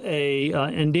both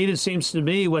indeed it seems to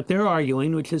me what they're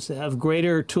arguing, which is to have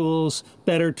greater tools,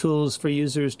 better tools for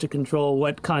users to control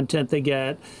what content they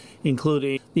get,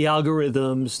 including the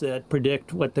algorithms that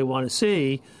predict what they want to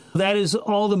see. That is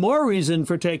all the more reason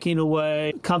for taking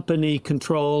away company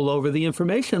control over the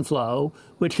information flow,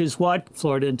 which is what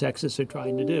Florida and Texas are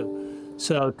trying to do.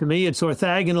 So to me, it's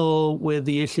orthogonal with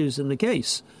the issues in the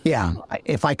case. Yeah,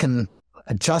 if I can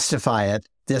justify it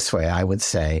this way, I would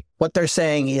say what they're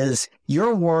saying is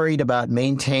you're worried about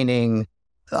maintaining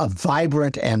a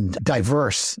vibrant and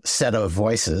diverse set of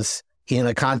voices in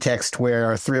a context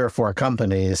where 3 or 4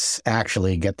 companies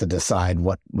actually get to decide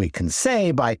what we can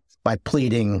say by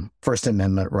pleading First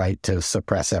Amendment right to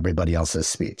suppress everybody else's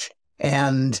speech.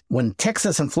 And when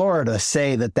Texas and Florida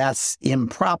say that that's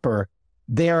improper,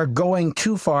 they're going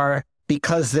too far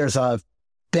because there's a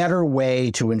better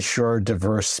way to ensure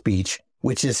diverse speech,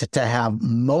 which is to have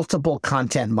multiple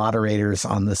content moderators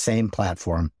on the same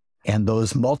platform. And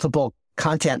those multiple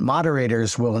content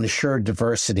moderators will ensure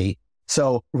diversity.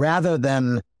 So rather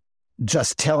than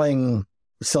just telling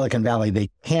Silicon Valley they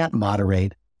can't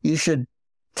moderate. You should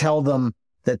tell them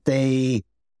that they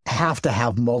have to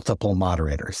have multiple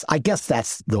moderators. I guess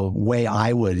that's the way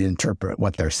I would interpret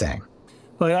what they're saying.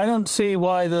 But I don't see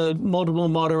why the multiple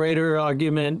moderator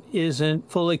argument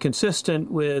isn't fully consistent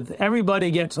with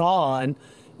everybody gets on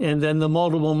and then the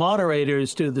multiple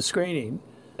moderators do the screening.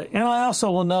 And I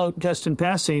also will note, just in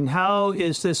passing, how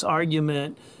is this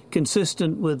argument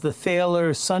consistent with the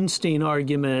Thaler-Sunstein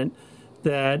argument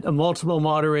that multiple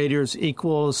moderators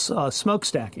equals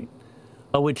smokestacking,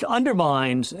 which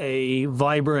undermines a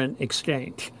vibrant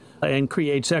exchange and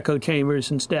creates echo chambers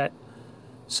instead.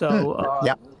 So,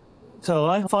 So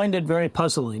I find it very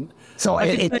puzzling. So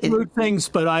I can say rude things,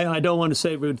 but I don't want to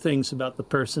say rude things about the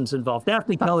persons involved.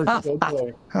 Daphne Keller's a good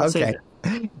player. Okay.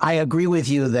 I agree with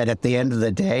you that at the end of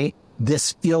the day,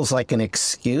 this feels like an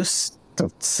excuse to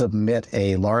submit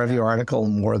a law review article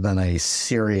more than a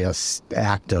serious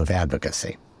act of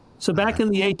advocacy. So back in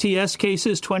the ATS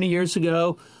cases 20 years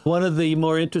ago, one of the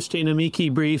more interesting amici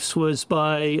briefs was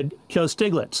by Joe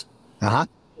Stiglitz. Uh-huh.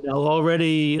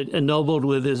 Already ennobled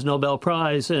with his Nobel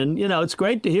Prize. And, it's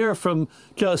great to hear from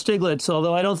Joe Stiglitz,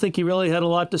 although I don't think he really had a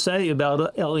lot to say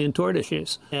about alien tort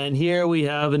issues. And here we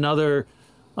have another,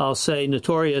 I'll say,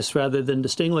 notorious rather than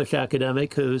distinguished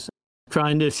academic who's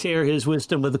trying to share his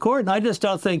wisdom with the court. And I just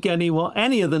don't think any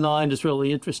of the 9 is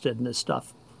really interested in this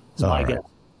stuff. That's my guess.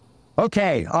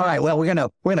 Okay. All right. Well, we're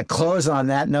gonna close on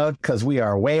that note because we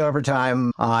are way over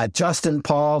time. Justin,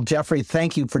 Paul, Jeffrey,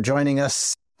 thank you for joining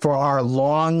us. For our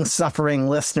long-suffering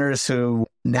listeners who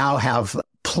now have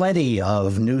plenty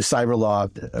of new cyber law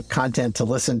content to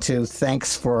listen to,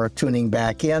 thanks for tuning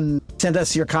back in. Send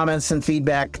us your comments and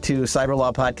feedback to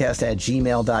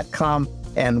cyberlawpodcast@gmail.com,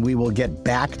 and we will get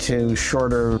back to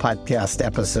shorter podcast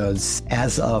episodes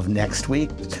as of next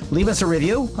week. Leave us a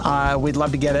review. We'd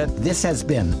love to get it. This has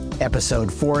been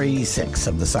episode 486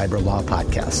 of the Cyber Law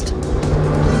Podcast.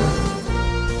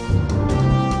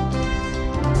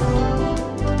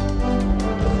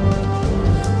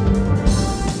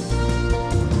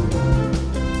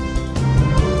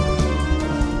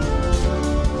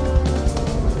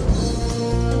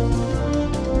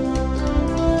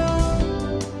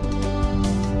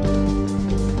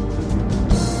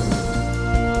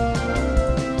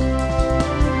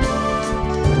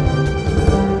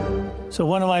 So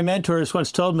one of my mentors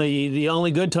once told me the only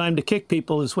good time to kick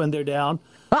people is when they're down.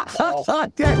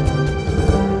 Yeah.